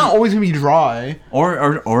To it's me- not always gonna be dry. or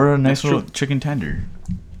a nice That's little chicken tender.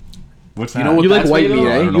 What's that? You know what You like that's white made meat, of?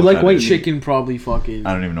 I eh? don't know You what like that white is. meat. Chicken probably fucking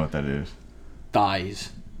I don't even know what that is. thighs.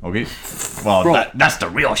 Okay. Well, Bro. that's the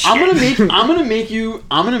real shit. I'm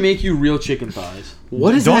gonna make you real chicken thighs.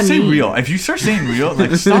 What does Don't that say mean? real. If you start saying real,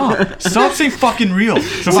 like stop saying fucking real.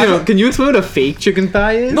 So So, can you explain what a fake chicken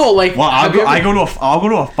thigh is? No, like well, have you ever- I'll go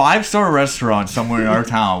to a 5-star restaurant somewhere in our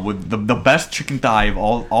town with the best chicken thigh of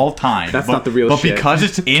all time. That's but, not the real but shit. because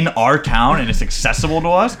it's in our town and it's accessible to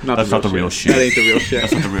us, that's not the real shit. That ain't the real shit.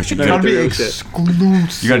 That's not the real shit. That You ain't gotta, the Be real shit.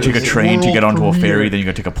 exclusive. you gotta take a train to get onto a World ferry, premiere. then you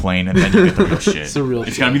gotta take a plane, and then you get the real shit. the real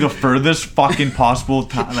It's shit. gotta be the furthest fucking possible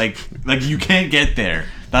time. Like you can't get there.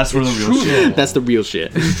 That's where the real true, shit. though. That's the real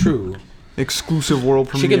shit. It's true. Exclusive world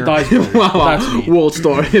premiere. Chicken thighs, bro. That's me. World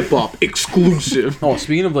Star Hip Hop exclusive. Oh,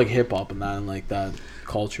 speaking of like hip hop and that and like that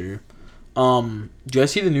culture, do you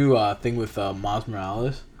guys see the new thing with Miles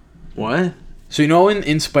Morales? What? So you know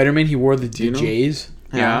in Spider-Man he wore the you know? J's.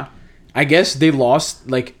 Yeah. I guess they lost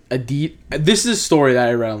like This is a story that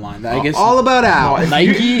I read online. That I guess All about No, Al. if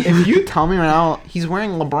Nike- You, if you tell me right now, he's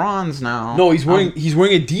wearing LeBrons now. no, he's wearing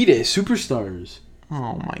Adidas Superstars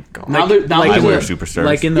Oh my god. now. Now I there's wear a- superstars.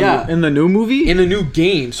 Like in the Yeah. in the new movie. in a new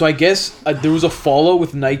game. So I guess there was a follow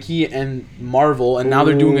with Nike and Marvel, and now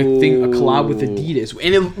they're doing a collab with Ooh.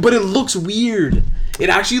 Adidas, but it looks weird. It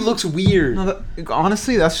actually looks weird. No,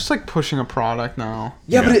 honestly, that's just like pushing a product now.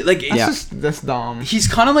 Yeah, Yeah. but That's dumb. he's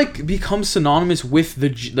kind of like become synonymous with the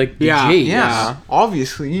the Yeah, Jays. Yeah,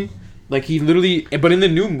 obviously. Like he literally, but in the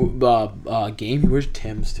new game, he wears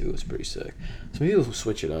Tim's too. It's pretty sick. So maybe they'll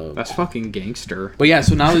switch it up. That's fucking gangster. But yeah,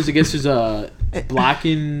 so now there's black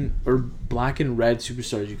and red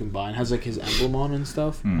superstars you can buy, and has like his emblem on and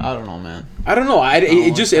stuff. I don't know, man. I don't know.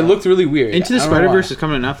 It looked really weird. Into the I don't know Spider Verse why. is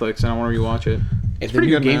coming to Netflix, and I want to rewatch it. If the pretty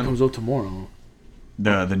new good, game man. comes out tomorrow.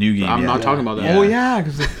 The new game. I'm yeah. not talking about that. Yeah. Oh yeah,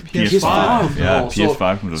 because the PS5. Yeah, no.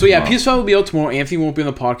 PS5 comes out So yeah, tomorrow. PS5 will be out tomorrow. Anthony won't be on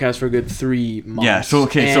the podcast for a good 3 months. Yeah, so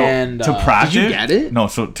okay, And, so to practice. Did you get it? No,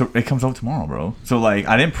 it comes out tomorrow, bro. So like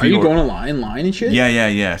I didn't Are you pre-order. going in line and shit?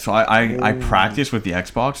 Yeah. So I practiced with the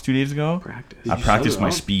Xbox 2 days ago. Practice. I you practiced sell it my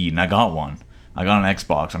out? speed, and I got one. I got an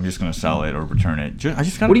Xbox. I'm just gonna sell it or return it. I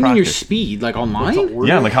just gotta What do you mean your practice. speed? Like What's online? the order?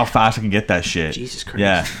 Yeah, like how fast I can get that shit. Jesus Christ.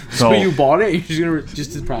 Yeah. So So, you bought it? You're just gonna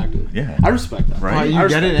just to practice. Yeah. I respect that. Right? Oh, I you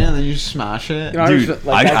respect get it that. in and then you just smash it. You know, I dude, respect-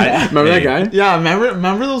 like, I Remember that guy? Yeah,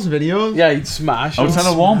 remember those videos? Yeah, you'd smash. it. outside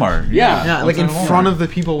of Walmart. Yeah. Yeah, like in outside of front Walmart. of the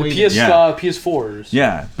people The waiting. PS4s.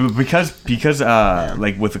 Yeah, but because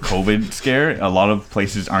like with the COVID scare, a lot of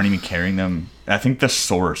places aren't even carrying them. I think the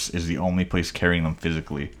Source is the only place carrying them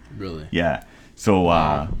physically. Really. Yeah. So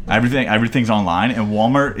everything's online, and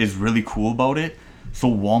Walmart is really cool about it. So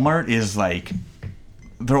Walmart is like,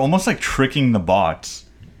 they're almost like tricking the bots.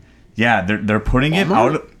 Yeah, they're putting it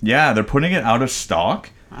Walmart? out. Yeah, they're putting it out of stock,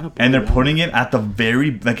 I don't and they're believe putting it at the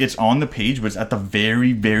very like it's on the page, but it's at the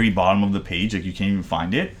very bottom of the page. Like you can't even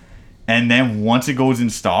find it. And then once it goes in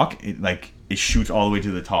stock, it shoots all the way to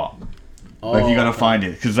the top. Like you gotta find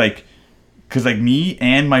it, cause me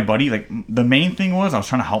and my buddy, like the main thing was I was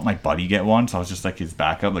trying to help my buddy get one, so I was just like his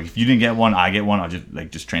backup. Like if you didn't get one, I get one. I'll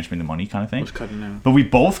just transfer the money kind of thing. was cutting out. But we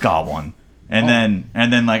both got one, and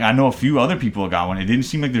then like I know a few other people got one. It didn't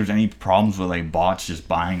seem like there was any problems with like bots just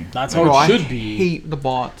buying. That's Bro, how I it should be. hate the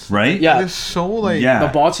bots. Right? Yeah. It is so like. Yeah.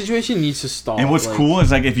 The bot situation needs to stop. And what's like- cool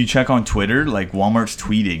is like if you check on Twitter, like Walmart's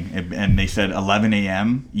tweeting, and they said 11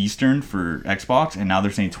 a.m. Eastern for Xbox, and now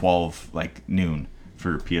they're saying 12 like noon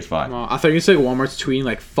for PS5. I thought you said Walmart's tweeting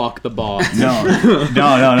like "fuck the bots." No,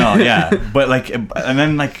 yeah. But like, and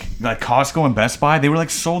then like Costco and Best Buy, they were like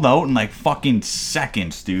sold out in like fucking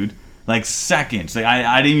seconds, dude. Like seconds. Like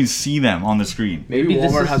I didn't even see them on the screen. Maybe Maybe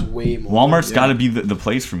this Walmart is- has way more. Walmart's got to be the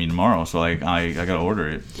place for me tomorrow, so like I gotta order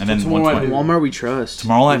it. And then tomorrow once at my, noon. Walmart we trust.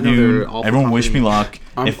 tomorrow at Even though noon, they're awful everyone wish me company. luck.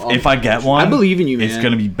 I'm If I get one, I believe in you, It's man.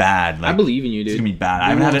 gonna be bad. Like, I believe in you, It's dude. gonna be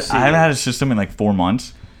bad. You won't see I haven't it. had a system in like 4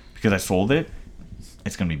 months because I sold it.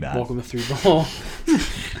 It's gonna be bad. Welcome to 3 ball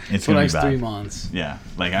It's for the gonna be next bad. 3 months. Yeah,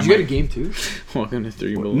 like Did I'm. you get a game too? Welcome to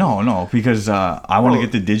 3 Bull. No, because I want to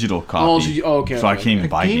get the digital copy. okay. So I okay. can't even The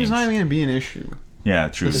buy game's games. not even gonna be an issue. Yeah,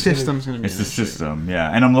 true. The system's gonna be. It's an the issue. system, yeah.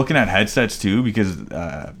 And I'm looking at headsets too because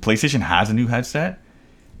PlayStation has a new headset,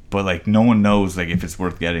 but like no one knows like if it's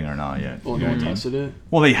worth getting or not yet. Oh, You no know one what I mean? tested it.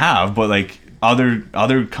 Well, they have, but like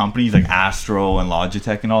other companies like Astro and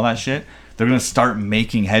Logitech and all that shit, they're gonna start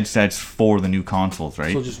making headsets for the new consoles,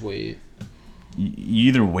 right? So just wait. You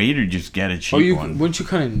either wait or just get a cheap one. Wouldn't you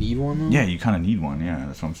kind of need one though? Yeah, you kind of need one. Yeah,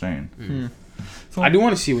 that's what I'm saying. I do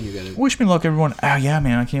want to see when you get it. Wish me luck, everyone. Ah, yeah,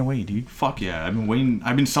 man, I can't wait, dude. Fuck yeah, I've been waiting.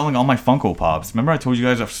 I've been selling all my Funko Pops. Remember I told you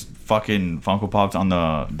guys I have fucking Funko Pops on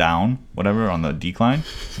the down, whatever, on the decline,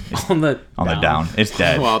 on the down. It's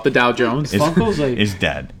dead. Well, the Dow Jones. It's, Funko's like it's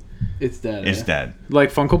dead. it's dead. It's eh? dead.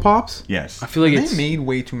 Like Funko Pops? Yes. I feel like They it's made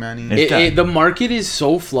way too many. It's dead. the market is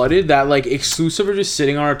so flooded that like exclusive are just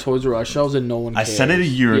sitting on our Toys R Us shelves and no one I cares. said it a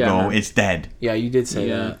year Yeah, ago. man. It's dead. Yeah, you did say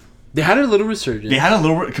Yeah. that. They had a little resurgence. They had a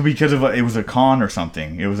little because of it was a con or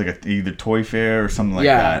something. It was like either Toy Fair or something like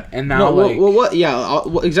yeah, that. and now No, like what? Yeah,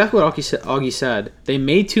 exactly what Augie said. They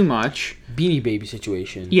made too much. Beanie Baby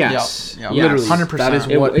situation. Yes. Yeah, yes. literally, 100%. That is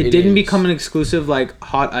It, what it didn't is. become an exclusive like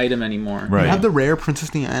hot item anymore. Right. You have the rare Princess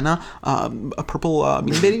Diana, a purple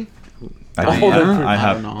Beanie Baby. I, think, Oh, I, the- I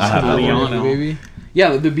have. I don't know. I have that Leon. one. Beanie Baby.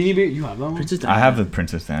 Yeah, the Beanie Baby. You have that one. Princess I have the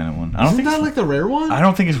Princess Diana one. I don't Isn't think. that like the rare one? I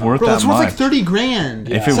don't think it's worth Bro, that it's worth much. like 30 grand.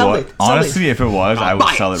 If it Sell was, it, sell honestly, if it was, I would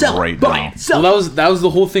Buy sell it sell right buy now. it, sell Well, it. that was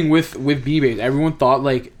the whole thing with Beanie Babies. Everyone thought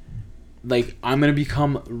like I'm gonna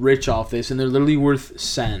become rich off this, and they're literally worth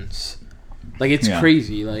cents. Like it's Yeah.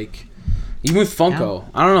 crazy. Like even with Funko,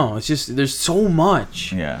 I don't know. It's just there's so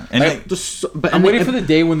much. Yeah, and Like, But I'm waiting for the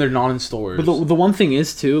day when they're not in stores. But the one thing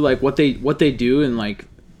is too, like what they do and like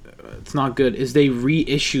it's not good is they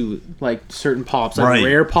reissue like certain pops, like Right.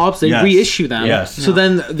 rare pops. They Yes. reissue them. Yes. So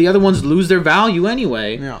then the other ones lose their value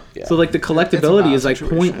anyway. Yeah. So like the It's a collectability bad is like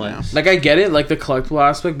situation, pointless. like I get it, like the collectible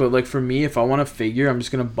aspect, but like for me, if I want a figure, I'm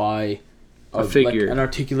just gonna buy a figure. like an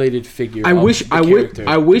articulated figure. I of wish the I would. character.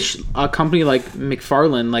 I wish a company like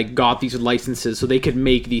McFarlane like got these licenses so they could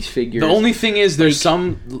make these figures. The only thing is, there's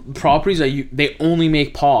some properties that they only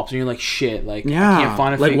make pops, and you're like, shit, like I can't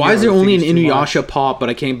find a like figure. why is or there the only an figure's too much. Inuyasha pop, but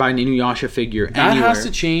I can't buy an Inuyasha figure That anywhere? has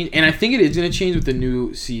to change, and I think it is going to change with the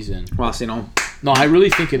new season. Well, you know, No, I really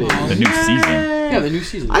think it is. The new season. Yeah, the new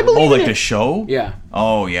season. I believe Oh, like it. the show? Yeah,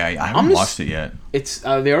 Oh, yeah. I haven't just- watched it yet. it's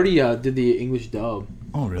they already did the English dub.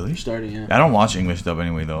 Oh, really? They're starting. Yeah. I don't watch English dub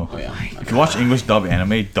anyway, though. Oh yeah. If you watch English dub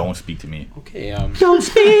anime, don't speak to me. Okay. don't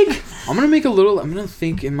speak. I'm gonna make a little. I'm gonna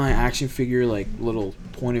think in my action figure like little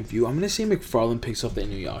point of view. I'm gonna say McFarlane picks up the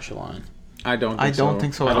Inuyasha line. I don't. I don't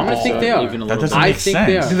think so at I don't all. think they are. Even a That little doesn't bit. I make think sense.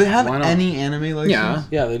 they are. Do they have Why not? any anime like Yeah.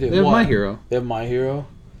 Yeah, they do. They have What? My Hero. They have My Hero.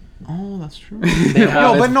 Oh, that's true. They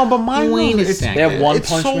have, but My Hero, Wayne is it's, stacked. they have One it's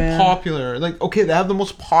Punch so Man. popular. Like, okay, they have the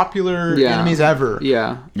most popular Yeah. animes ever.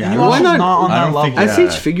 Yeah. Yeah, And I Inuyasha's why not- not on I that don't level. think I'd say Yeah.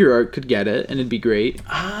 its figure art could get it, and it'd be great.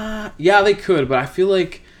 Yeah, they could, but I feel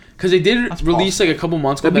like because they did That's release like a couple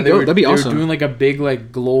months ago That'd be that they were, that'd be they were awesome. doing like a big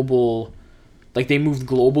like global, like they moved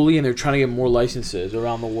globally and they're trying to get more licenses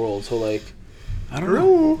around the world. So like, I don't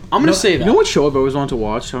know. I'm gonna say that. You know what show I've always wanted to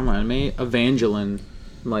watch? Talking about anime, Evangeline.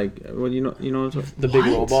 Like, what you know? the big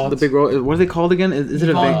What? robots. The big what are they called again? Is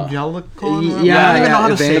it Angelica? Yeah, I don't even know how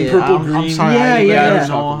to Evan- say it. purple, I'm green. sorry. Yeah, I yeah, don't yeah.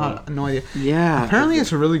 know how, no idea. Yeah. Apparently,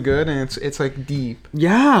 it's really good and it's like deep.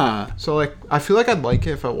 Yeah. So like, I feel like I'd like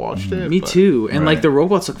it if I watched it. Me but- too. And like Right. the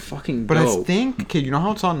robots look fucking But dope. I think, okay, you know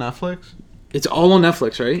how it's on Netflix? It's all on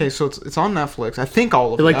Netflix, right? Okay, so it's on Netflix. I think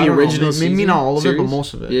all of it. Like the I don't know, original maybe season, not all of it, but series?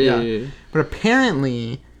 most of it. Yeah, Yeah. yeah, yeah. But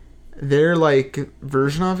apparently, their like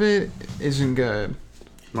version of it isn't good.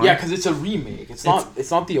 Yeah, because it's a remake. It's not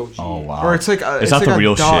the OG. Oh, wow. Or it's like It's not the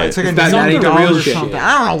real shit. It's like a It's not Disney the dub real or shit. something.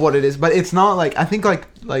 I don't know what it is, but it's not like I think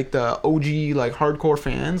like the OG like hardcore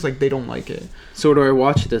fans like they don't like it. So do I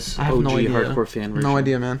watch this I have OG no idea. hardcore fan version? No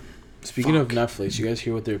idea, man. Speaking of Netflix, you guys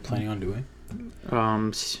hear what they're planning on doing?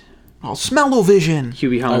 Oh, Smell-O-Vision.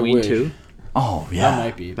 Hubie Halloween wish. 2. Oh, That yeah.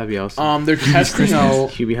 might be. That'd be awesome. They're testing out.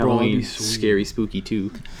 Hubie Bro, that'd be Halloween, sweet. scary, spooky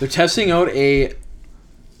 2. They're testing out a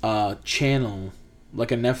channel,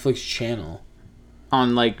 like a Netflix channel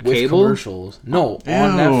On like with cable? commercials. No, on Ew.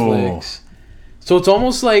 Netflix. So it's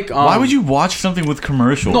almost like. Why would you watch something with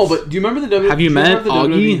commercials? No, but do you remember the WWE? Have you do met have the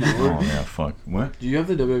WWE Augie? Network? Oh, yeah, fuck. What? Do you have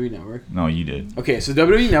the WWE Network? No, you did. Okay, so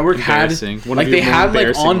WWE Network had Embarrassing. One of like your they more had like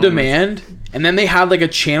embarrassing on moments. demand, and then they had like a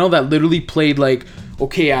channel that literally played like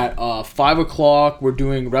okay at 5 o'clock we're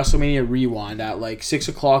doing WrestleMania Rewind, at like 6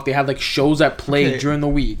 o'clock they had like shows that played Okay. during the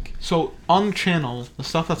week. So on the channel, the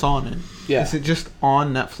stuff that's on it, Yeah. is it just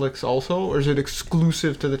on Netflix also, or is it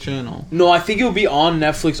exclusive to the channel? No, I think it'll be on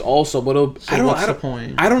Netflix also, but it'll, So I don't. what's I the don't.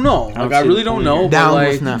 point? I don't know. don't Like I see really the don't point know. here. But Down like,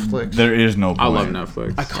 with Netflix. There is no point. I love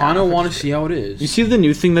Netflix. I kind of want to see how it is. You see the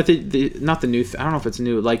new thing that not the new. I don't know if it's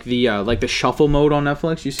new. Like the shuffle mode on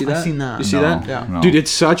Netflix. You see that? I've seen that. You see No, that? Yeah. no. Dude, it's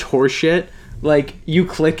such horseshit. Like you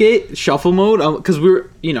click it, shuffle mode, because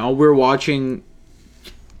we're watching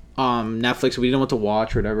Netflix. We didn't know what to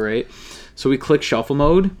watch or whatever, right? So we click shuffle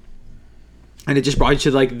mode, and it just brought you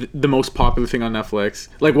to like the most popular thing on Netflix,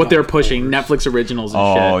 like what they're pushing, Netflix originals and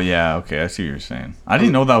Oh, shit. yeah. Okay, I see what you're saying. I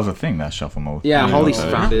didn't know that was a thing, that shuffle mode. Yeah, I didn't Holly know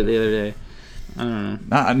that. found it the other day. I don't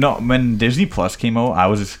know. No, when Disney Plus came out, I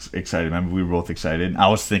was excited. Remember, we were both excited. I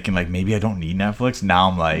was thinking, like, maybe I don't need Netflix. Now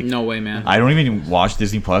I'm like, No way, man. I don't even watch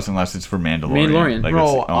Disney Plus unless it's for Mandalorian. Mandalorian. Like, Bro,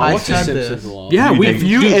 that's- I What's the said Simpsons this. a lot? Yeah, Dude, we. if If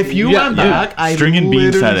you dude, if you yeah, went dude. back, I String and Bean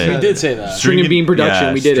literally said it. We did say that. String and Bean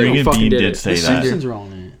production, we did it. String We and fucking Bean did did it. say The that. Simpsons are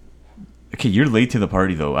on it. Okay, you're late to the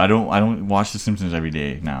party though. I don't watch The Simpsons every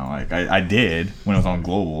day now. Like I did when it was on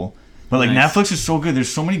Global, but like Nice. Netflix is so good. There's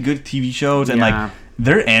so many good TV shows and Yeah. like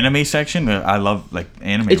their anime section. I love like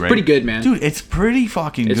anime. It's right? pretty good, man. Dude, it's pretty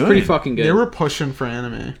fucking good. It's pretty fucking good. They were pushing for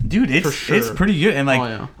anime. Dude, it's For sure. it's pretty good, and like Oh,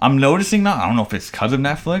 yeah. I'm noticing now. I don't know if it's because of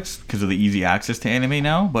Netflix, because of the easy access to anime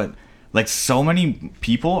now, but like so many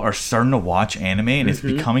people are starting to watch anime, and it's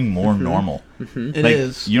becoming more normal. It Like,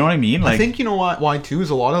 is. you know what I mean? Like, I think you know why too is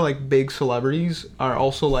a lot of like big celebrities are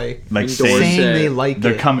also like endorse saying it. they like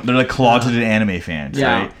they're it. coming. They're like closeted anime fans,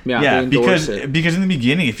 Yeah, right? yeah, they endorse because it. in the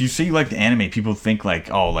beginning, if you say you like the anime, people think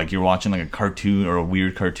like, oh, like you're watching like a cartoon or a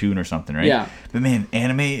weird cartoon or something, right? Yeah. But man,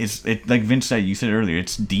 anime is it like Vince said. You said earlier,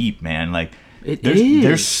 it's deep, man. Like It there's is.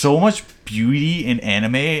 there's so much beauty in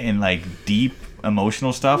anime and like deep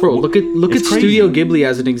emotional stuff. Bro, look at It's crazy. Studio Ghibli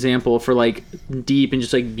as an example for like deep and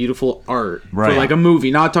just like beautiful art Right. for like a movie.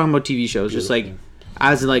 Not talking about TV shows, just like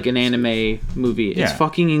as like an anime movie. It's Yeah.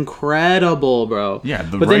 fucking incredible, bro. Yeah,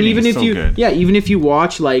 the but then writing even is if so you good. even if you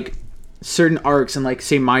watch like certain arcs and like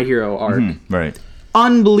say My Hero arc, Right.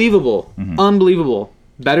 unbelievable, unbelievable.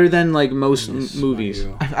 Better than like most Goodness, movies.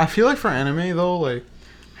 Mario. I feel like for anime though, like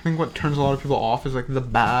I think what turns a lot of people off is like the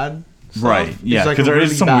bad stuff. Right, It's, yeah, like, 'cause there is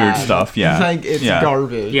really some weird bad. stuff, yeah. It's like it's Yeah.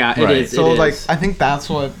 garbage. Yeah, Right. it is. So it like is. I think that's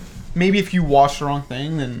what maybe if you watch the wrong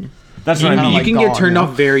thing, then That's you, what I kinda mean. you like can gone, get turned yeah.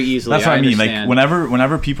 off very easily. That's what I mean. Like understand.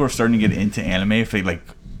 whenever people are starting to get into anime, if they like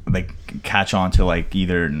catch on to like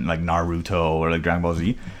either like Naruto or like Dragon Ball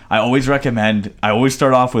Z, I always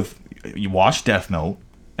start off with you watch Death Note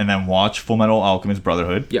and then watch Full Metal Alchemist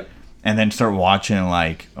Brotherhood. Yep. And then start watching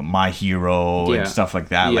like My Hero Yeah. and stuff like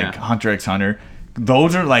that, Yeah. like Hunter x Hunter.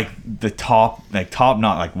 Those are like the top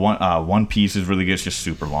not like One Piece is really good. It's just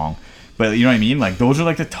super long. But you know what I mean? Like those are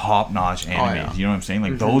like the top notch animes. yeah. You know what I'm saying?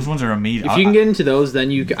 Like those ones are amazing. If you can get into those, then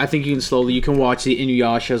I think you can watch the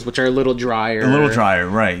Inuyashas, which are a little drier. a little drier,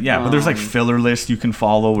 right? Yeah, but there's like filler lists you can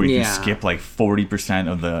follow where you yeah. can skip like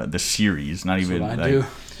 40% of the series. Not even what I like, do.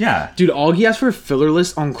 yeah, Dude, Augie asked for a filler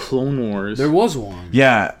list on Clone Wars. There was one.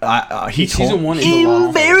 yeah. He Season told 1 is the long one.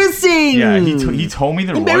 embarrassing. yeah he told me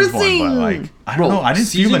there was one, Embarrassing. but like I don't Bro, know. I didn't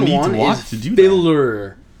feel the season need to 1 watch is to do that.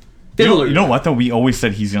 filler. You know what though? We always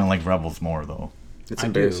said he's gonna like Rebels more though. It's I do,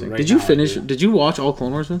 embarrassing. right Did you now I finish? do. Did you watch all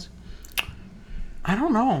Clone Wars, Vince? I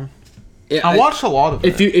don't know. Yeah, I watched a lot of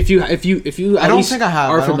it. If you I at don't least think I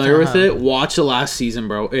have. are I don't familiar think with I it, have. watch the last season,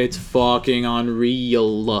 bro. It's fucking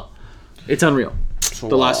unreal. It's unreal. So,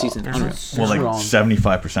 The last season, there's unreal. no- Well, like wrong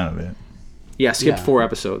 75% of it. Yeah, skip Yeah. 4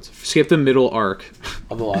 episodes. Skip the middle arc.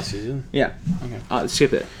 of the last season. Yeah, Okay.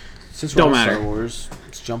 skip it. Since Don't we're on matter. Star Wars,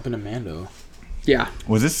 let's jump into Mando. Yeah,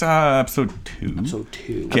 Was this episode 2? Episode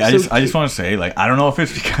 2. Okay, I just want to say, like, I don't know if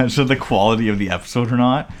it's because of the quality of the episode or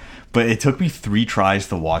not, but it took me 3 tries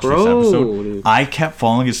to watch this Bro, episode. dude. I kept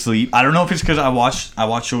falling asleep. I don't know if it's because I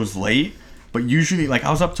watch shows late, but usually, like, I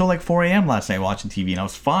was up till like 4 a.m. last night watching TV, and I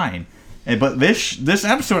was fine. But this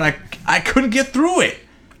episode, I couldn't get through it.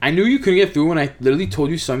 I knew you couldn't get through when I literally told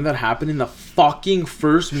you something that happened in the fucking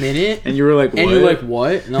first minute. and you were like, what? And you're like,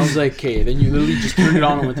 what? And I was like, okay. Then you literally just turned it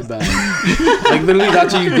on and went to bed. Like, literally,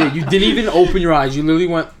 that's what you did. You didn't even open your eyes. You literally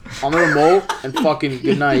went on the remote and fucking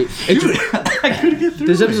good night. I couldn't get through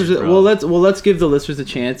This it. episode. bro. Let's give the listeners a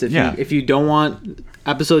chance. Yeah. If you don't want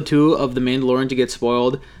episode 2 of The Mandalorian to get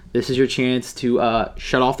spoiled, this is your chance to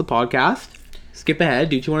shut off the podcast, skip ahead,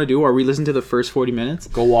 do what you want to do, or re-listen to the first 40 minutes.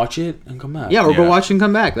 Go watch it and come back. Yeah, or go Yeah. watch and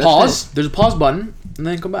come back. That's Pause. it. There's a pause button and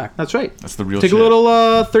then come back. That's right. That's the real Take shit. a little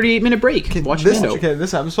 38-minute break. Watch this, Mando.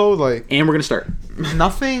 this episode, like And we're gonna start.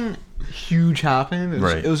 nothing huge happened.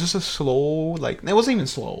 Right. It was just a slow, like it wasn't even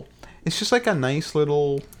slow. It's just like a nice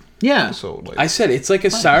little Yeah. episode. Like I said it's like a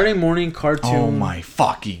Saturday morning cartoon. Oh my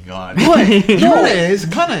fucking god. What? kind No. of is,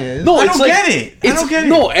 kind of is. No, I it's don't like, get it. I It's, don't get it.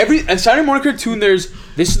 No, a Saturday morning cartoon. There's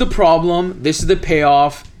this is the problem, this is the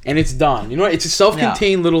payoff, and it's done. You know what? It's a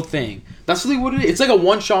self-contained little thing. That's really what it is. It's like a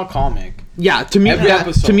one-shot comic. Yeah, to me, Every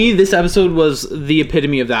episode. to me, this episode was the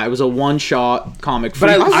epitome of that. It was a one-shot comic. But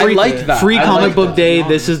I free- like that. Free I comic like book that. day.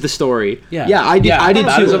 This is the story. Yeah, yeah, I did. I did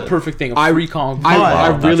That too. is a perfect thing. A free comic. I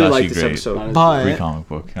Wow, that's really actually like this great. episode. But Free comic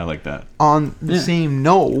book. I like that. on the Yeah. same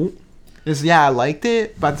note, is I liked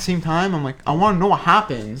it, but at the same time, I'm like, I want to know what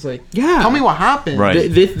happens. Like, Yeah. tell me what happened.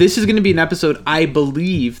 Right. This is going to be an episode I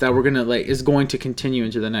believe that we're gonna is going to continue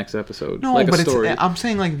into the next episode. No, like but a story. I'm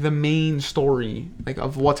saying like the main story, like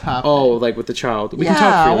of what's happening. Oh, like with the child. We yeah, can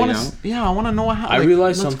talk I freely want now. to. Yeah, I want to know what happened. I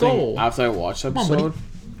realized let's something go. after I watched the on, buddy. episode.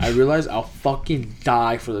 I realized I'll fucking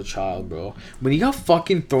die for the child, bro. When he got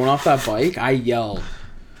fucking thrown off that bike, I yelled.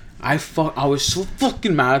 I was so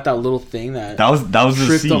fucking mad at that little thing that That was the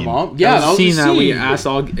tripped scene. him up. Yeah, that was scene the that we scene. asked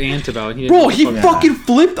Ant about. He didn't Bro, know he what the fuck- fucking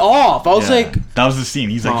flipped off. I was Yeah. like, that was the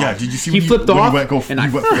scene. He's like, Oh. yeah. Did you see He when flipped when off, he went and I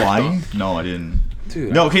he went flipped flying? No, I didn't.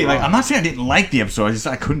 dude. No, okay. Like Frog. I'm not saying I didn't like the episode.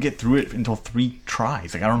 I couldn't get through it until 3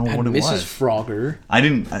 tries. Like I don't know what it Mrs. was. Frogger. I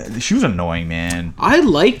didn't. She was annoying, man. I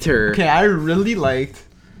liked her. Okay, I really liked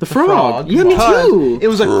The frog. Yeah, me because too. It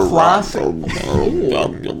was a classic.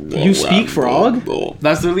 You speak frog?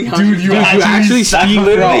 That's literally how Dude, she you talks. actually speak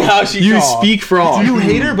literally frog. how she You talks. speak frog. You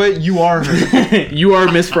hate her, but you are her. You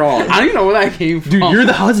are Miss Frog. I don't even know where that came from. Dude, you're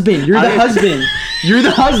the husband. You're the husband. You're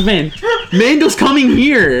the husband. Mando's coming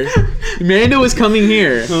here. Mando is coming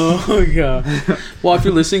here. Oh my god. Well, if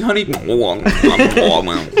you're listening, honey.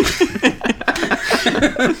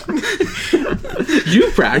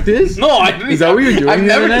 You practice? No, I didn't. Is that what you're doing I've the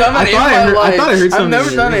never other done night? that in my life. I thought I heard I've something.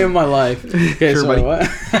 never done it in my life. Okay, Sure, so buddy.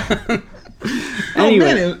 what? Anyway.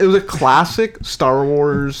 Oh, man, it was a classic Star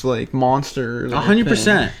Wars like monster. like,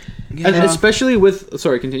 100%. thing. Especially with.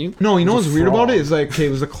 Sorry, continue. No, you know It's what's a weird about frog. it is like, okay,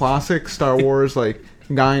 it was a classic Star Wars like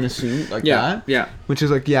guy in a suit like Yeah. that. Yeah. Which is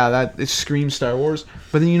like, yeah, that it screams Star Wars.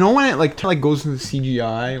 But then you know when it like goes into the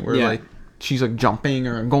CGI where Yeah. like she's like jumping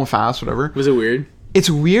or going fast, whatever. Was it weird? it's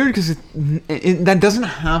weird because that doesn't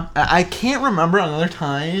happen. I can't remember another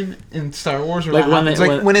time in Star Wars where Like that when happens. they-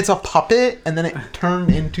 Like when- when it's a puppet and then it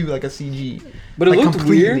turned into like a CG. But it Like, looked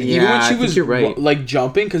completely. weird, even Yeah, when I she think was you're right. like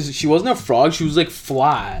jumping, because she wasn't a frog. She was like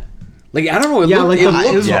flat. Like I don't know. It Yeah, looked, like it the- looked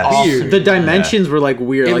it was Yeah. awesome. weird. The dimensions were like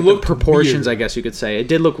weird, It like the looked proportions, weird. I guess you could say. It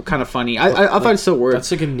did look kind of funny. I thought it still worked.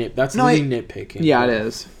 That's like a nit. That's No, really nitpicking. Yeah, it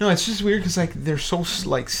is. No, it's just weird because like they're so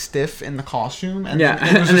like stiff in the costume, and Yeah,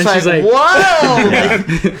 then it was and just then she's like-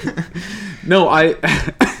 whoa. Like, No, I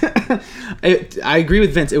agree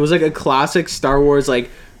with Vince. It was like a classic Star Wars, like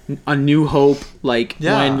A New Hope, like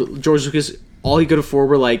Yeah. when George Lucas, all he could afford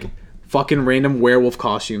were like fucking random werewolf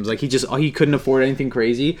costumes. Like he couldn't afford anything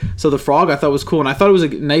crazy. So the frog I thought was cool, and I thought it was a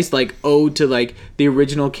nice like ode to like the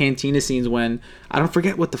original Cantina scenes when I don't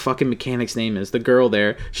forget what the fucking mechanic's name is. The girl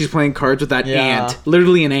there, she's playing cards with that Yeah. ant,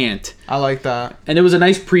 literally an ant, I like that. and it was a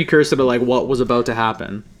nice precursor to like what was about to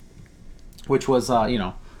happen, which was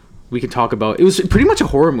we could talk about. It was pretty much a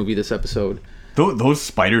horror movie this episode. Those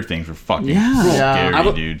spider things were fucking Yeah. Yeah. scary, I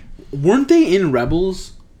don't- dude. Weren't they in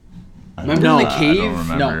Rebels? Remember No. in the cave? I don't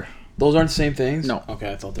remember. No. Those aren't the same things. No. Okay,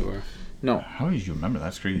 I thought they were. No. How did you remember?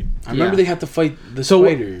 That's crazy. I remember Yeah. they had to fight the So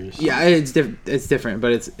spiders. yeah, it's different,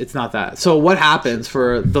 but it's not that. So what happens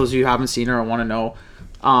for those of you who haven't seen her or want to know?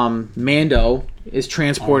 Mando is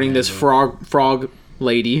transporting this frog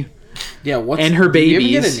lady Yeah. What's and her did we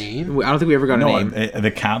babies. ever get a name? I don't think we ever got a No, name.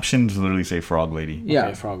 the captions literally say frog lady. Yeah.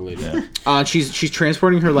 Okay, frog lady. She's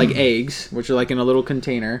transporting her like eggs, which are like in a little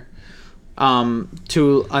container,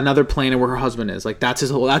 to another planet where her husband is. Like that's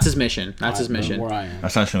his mission. That's his mission. Where I am.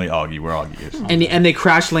 Essentially Augie, where Augie is. And they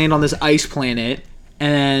crash land on this ice planet,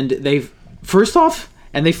 and they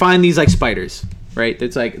find these like spiders, right?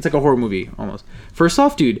 It's like a horror movie almost. First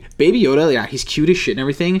off, dude, Baby Yoda, yeah, he's cute as shit and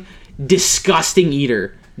everything. Disgusting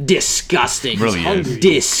eater. Disgusting. Really He's is. hungry.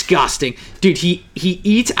 Disgusting, dude. He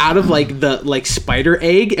eats out of like the like spider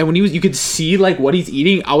egg, and when you could see like what he's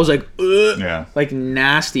eating, I was like, ugh, Yeah. like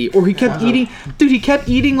nasty. Or he kept eating, dude. He kept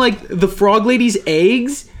eating like the frog lady's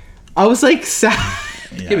eggs. I was like,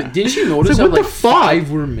 Yeah, but didn't you notice It's that like, what like the fuck?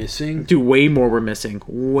 5 were missing? dude, way more were missing.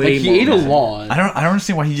 Way Like more. he ate a missing. lot. I don't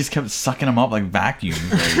understand why he just kept sucking them up like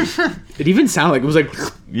vacuums. Like, It even sounded like it was like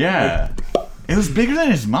yeah. It was bigger than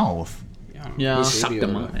his mouth. Yeah. Baby sucked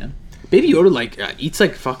them Yoda. up, man. Baby Yoda like eats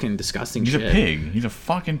like fucking disgusting He's shit. a pig. He's a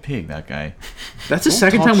fucking pig, that guy. That's the Don't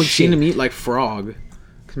second talk time we've seen shit. him eat like frog.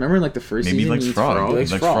 'Cause remember in like the first Maybe he season likes he eats frog. He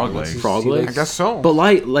likes Like frog. frog That's legs. his- Frog he legs? likes I guess so. But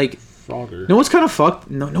like Frogger. no, what's kind of fucked?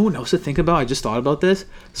 No one knows to think about. I just thought about this.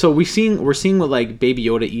 So we're seeing what like Baby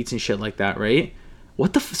Yoda eats and shit like that, right?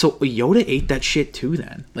 What the? So Yoda ate that shit too.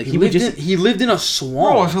 Then like he lived in a Bro,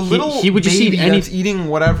 swamp. it's a little he would just eat baby any- that's eating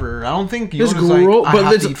whatever. I don't think It's Yoda's like, gross, I but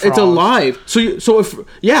have it's to eat it's frogs. alive. So if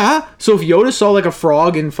Yoda saw like a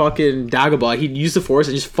frog in fucking Dagobah, he'd use the Force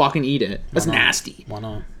and just fucking eat it. That's Why not? nasty. Why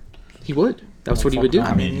not? He would. That's what he would do.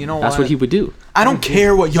 I mean, you know That's what he would do. I don't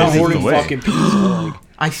care what He's Yoda eating hoarding away. fucking pizza. Like,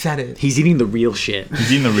 I said it. He's eating the real shit.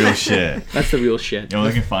 He's eating the real shit. That's the real shit. You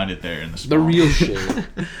only can find it there in the the swamp. real shit.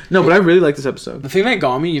 No, but I really like this episode. The thing that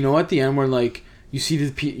got me, you know, at the end where like you see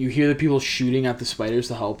you hear the people shooting at the spiders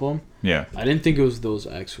to help them. Yeah. I didn't think it was those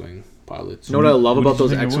X-wing pilots. You know what I love What about did you those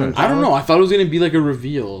think it X-wing? was? I don't know. I thought it was gonna be like a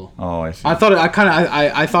reveal. Oh, I see. I thought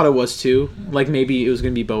I thought it was too. Like maybe it was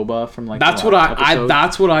gonna be Boba from like. That's the what last I episode.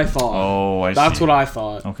 that's what I thought. Oh, I That's see. what I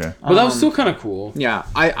thought. Okay. But that was still kind of cool. Yeah,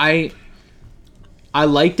 I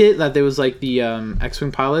liked it that there was like the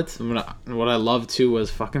X-wing pilots. And what I loved too was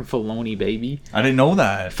fucking Filoni, baby. I didn't know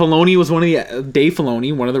that. Filoni was one of the Dave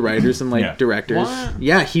Filoni, one of the writers and like Yeah. directors. What?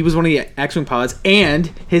 Yeah, he was one of the X-wing pilots, and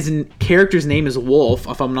his character's name is Wolf,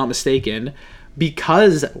 if I'm not mistaken,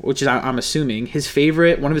 because which is I'm assuming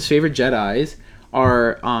one of his favorite Jedi's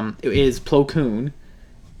is Plo Koon,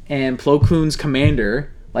 and Plo Koon's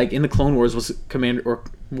commander, like in the Clone Wars, was Commander or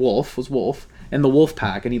Wolf, and the Wolf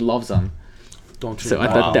Pack, and he loves them. Don't you? So I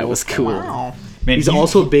thought that was cool. Wow. Man, He's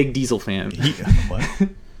also a big Diesel fan. what?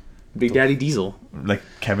 Big Daddy Diesel. Like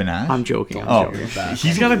Kevin Nash? I'm joking. Oh, Back.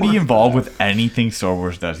 he's got to be involved with anything Star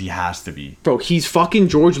Wars does. He has to be. Bro, he's fucking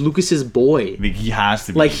George Lucas's boy. Like, he has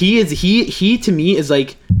to be. Like he to me is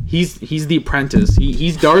like he's the apprentice.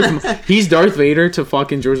 He's Darth Vader to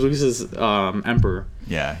fucking George Lucas's Emperor.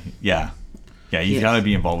 Yeah. He's Yeah. got to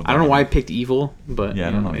be involved with I don't know why I everything. picked evil, but Yeah, I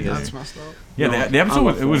you don't know he either. does. That's messed up. Yeah, No, the I episode,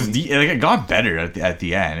 love it was Filoni. like it got better at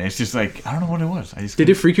the end. It's just like, I don't know what it was. I just Did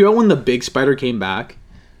it freak you out when the big spider came back?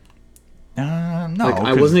 no. Like I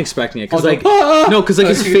 'cause- wasn't expecting it because I like was like, no, because like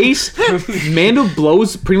his face, Mando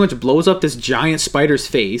pretty much blows up this giant spider's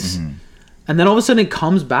face, and then all of a sudden it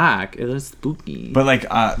comes back. It was spooky. But like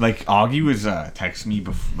Augie was texting me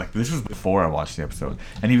before, like this was before I watched the episode,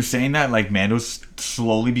 and he was saying that like Mando's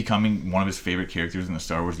slowly becoming one of his favorite characters in the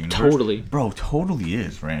Star Wars universe. Totally. Bro, totally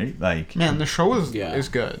is, right? Like, Man, the show is Yeah. is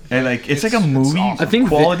good. and like it's like a movie awesome. I think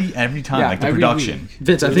quality every time, Yeah, like the every production. week.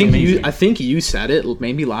 Vince, I It's think amazing. you said it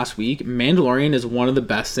maybe last week. Mandalorian is one of the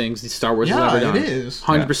best things Star Wars has Yeah, ever done. it is.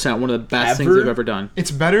 100% one of the best things Ever? they've ever done.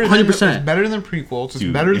 It's better. 100%. It's better than prequels. It's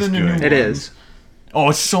Dude, better it's than the new good. ones. It is. Oh,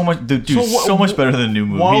 it's so much, dude. So So, what- much better than new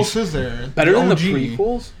What else movies. is there? Better than the OG.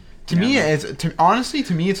 prequels. To me, honestly,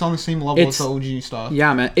 to me, it's on the same level It's- as the OG stuff.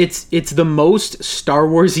 Yeah, man. It's the most Star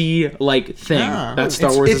Warsy like thing Yeah. that Star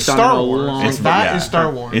It's- Wars it's has done Star in a Wars. long It's time. that is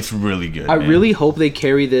Star Wars. It's really good. I man. really hope they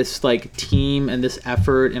carry this like team and this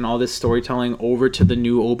effort and all this storytelling over to the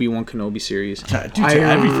new Obi-Wan Kenobi series. To I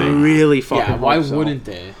everything. really fucking Yeah, why hope so. wouldn't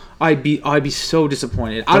they? I'd be so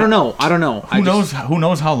disappointed. I don't know. Who knows? Who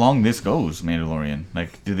knows how long this goes? Mandalorian.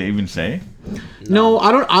 Like, did they even say? No,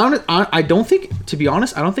 I don't think. To be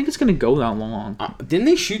honest, I don't think it's gonna go that long. Didn't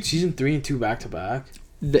they shoot season 3 and 2 back to back?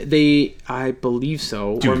 I believe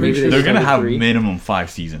so. Dude, or maybe they're they gonna started have 3. minimum 5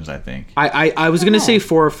 seasons, I think. I was gonna say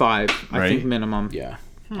 4 or 5. I Right? think minimum. Yeah,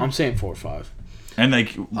 I'm saying 4 or 5. And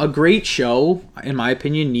like, A great show, in my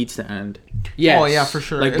opinion, needs to end. Yes. Oh yeah, for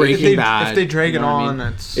sure. Like If Breaking they, Bad, If they drag you it know what I on, mean?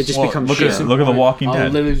 it's It just well, becomes look shit. at The Walking I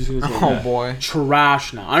Dead. literally just gonna say oh that. boy,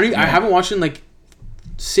 Trash now. I haven't watched it in like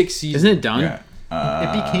 6 seasons. Isn't it done? Yeah.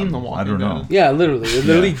 it became The Walking I don't know. Dead. Yeah, literally. It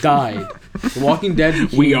literally died. The Walking Dead.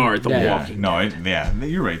 Became We are The dead. Walking No,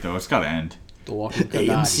 you're right though. It's gotta end. The Walking Dead.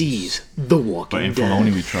 dies. AMC's The Walking But in Dead.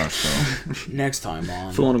 Filoni we trust. So Next time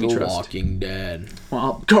on Filoni we The trust. Walking Dead.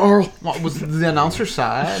 Well, Carl. What was the announcer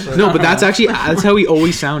sad? No, but that's how he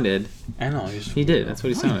always sounded. I know. He did. That's what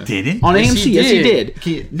he sounded. didn't. On Yes, AMC, he yes, he did.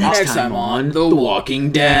 did. Next time on The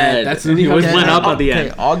Walking Dead. That's and he always okay. went up at the Okay,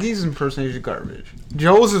 end. Augie's impersonation is garbage.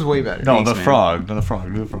 Joe's is way better. No, Thanks, the man. frog. No, the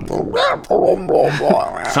frog. Do the frog.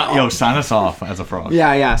 Yo, sign us off as a frog.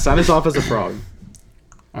 Yeah. Sign us off as a frog.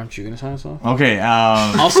 Aren't you gonna sign us off? Okay.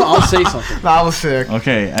 I'll say something. That was sick.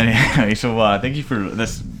 Okay. Anyway, so thank you for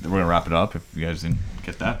this. We're gonna wrap it up. If you guys didn't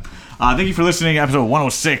get that, thank you for listening to episode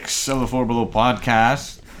 106 of the Four Below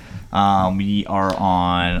podcast. We are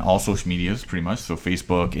on all social medias, pretty much. So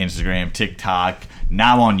Facebook, Instagram, TikTok.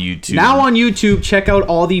 Now on YouTube. Now on YouTube, check out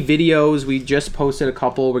all the videos. We just posted a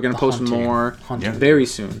couple. We're gonna post hunting. more Hunting. very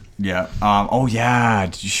soon. Yeah. Oh yeah.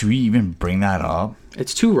 Should we even bring that up?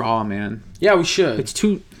 It's too raw, man. Yeah, we should. It's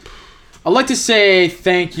too. I'd like to say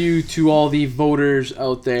thank you to all the voters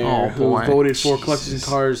out there Oh, who boy. voted for Collectors and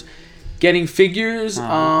Cars Getting Figures.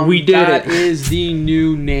 We did that it. is the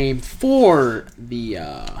new name for the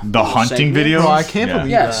Hunting segment. video. Bro, I can't believe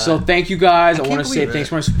Yeah, that. so thank you guys. I I want to can't say believe thanks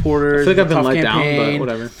it. to my supporters. I feel like I've been Tough let campaign. down, but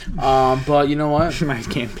whatever. But you know what? My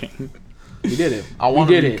campaign. We did it. I want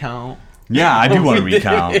we to did recount. Yeah, I do want to We did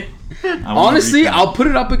recount. it. I wanna Honestly, recount. I'll put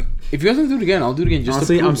it up. If you guys want to do it again, I'll do it again. Just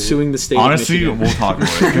Honestly, to prove I'm it. suing the state. of Honestly, Michigan. we'll talk about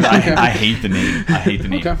it because I hate the name. I hate the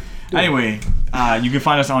name. Okay. Anyway, you can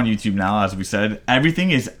find us on YouTube now, as we said.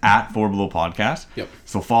 Everything is at Four Below Podcast. Yep.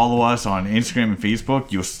 So follow us on Instagram and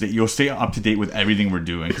Facebook. You'll stay up to date with everything we're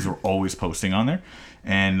doing because we're always posting on there.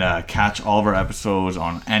 And catch all of our episodes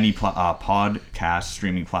on any podcast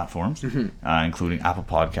streaming platforms, including Apple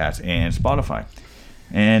Podcasts and Spotify.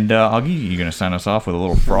 And Augie, you gonna sign us off with a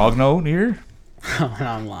little frog note here?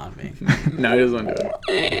 I'm laughing. No, he doesn't want to do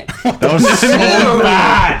it. That was so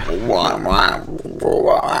bad.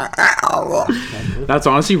 That's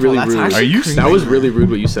honestly really That's rude. actually Are you crazy. That was really rude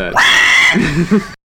what you said.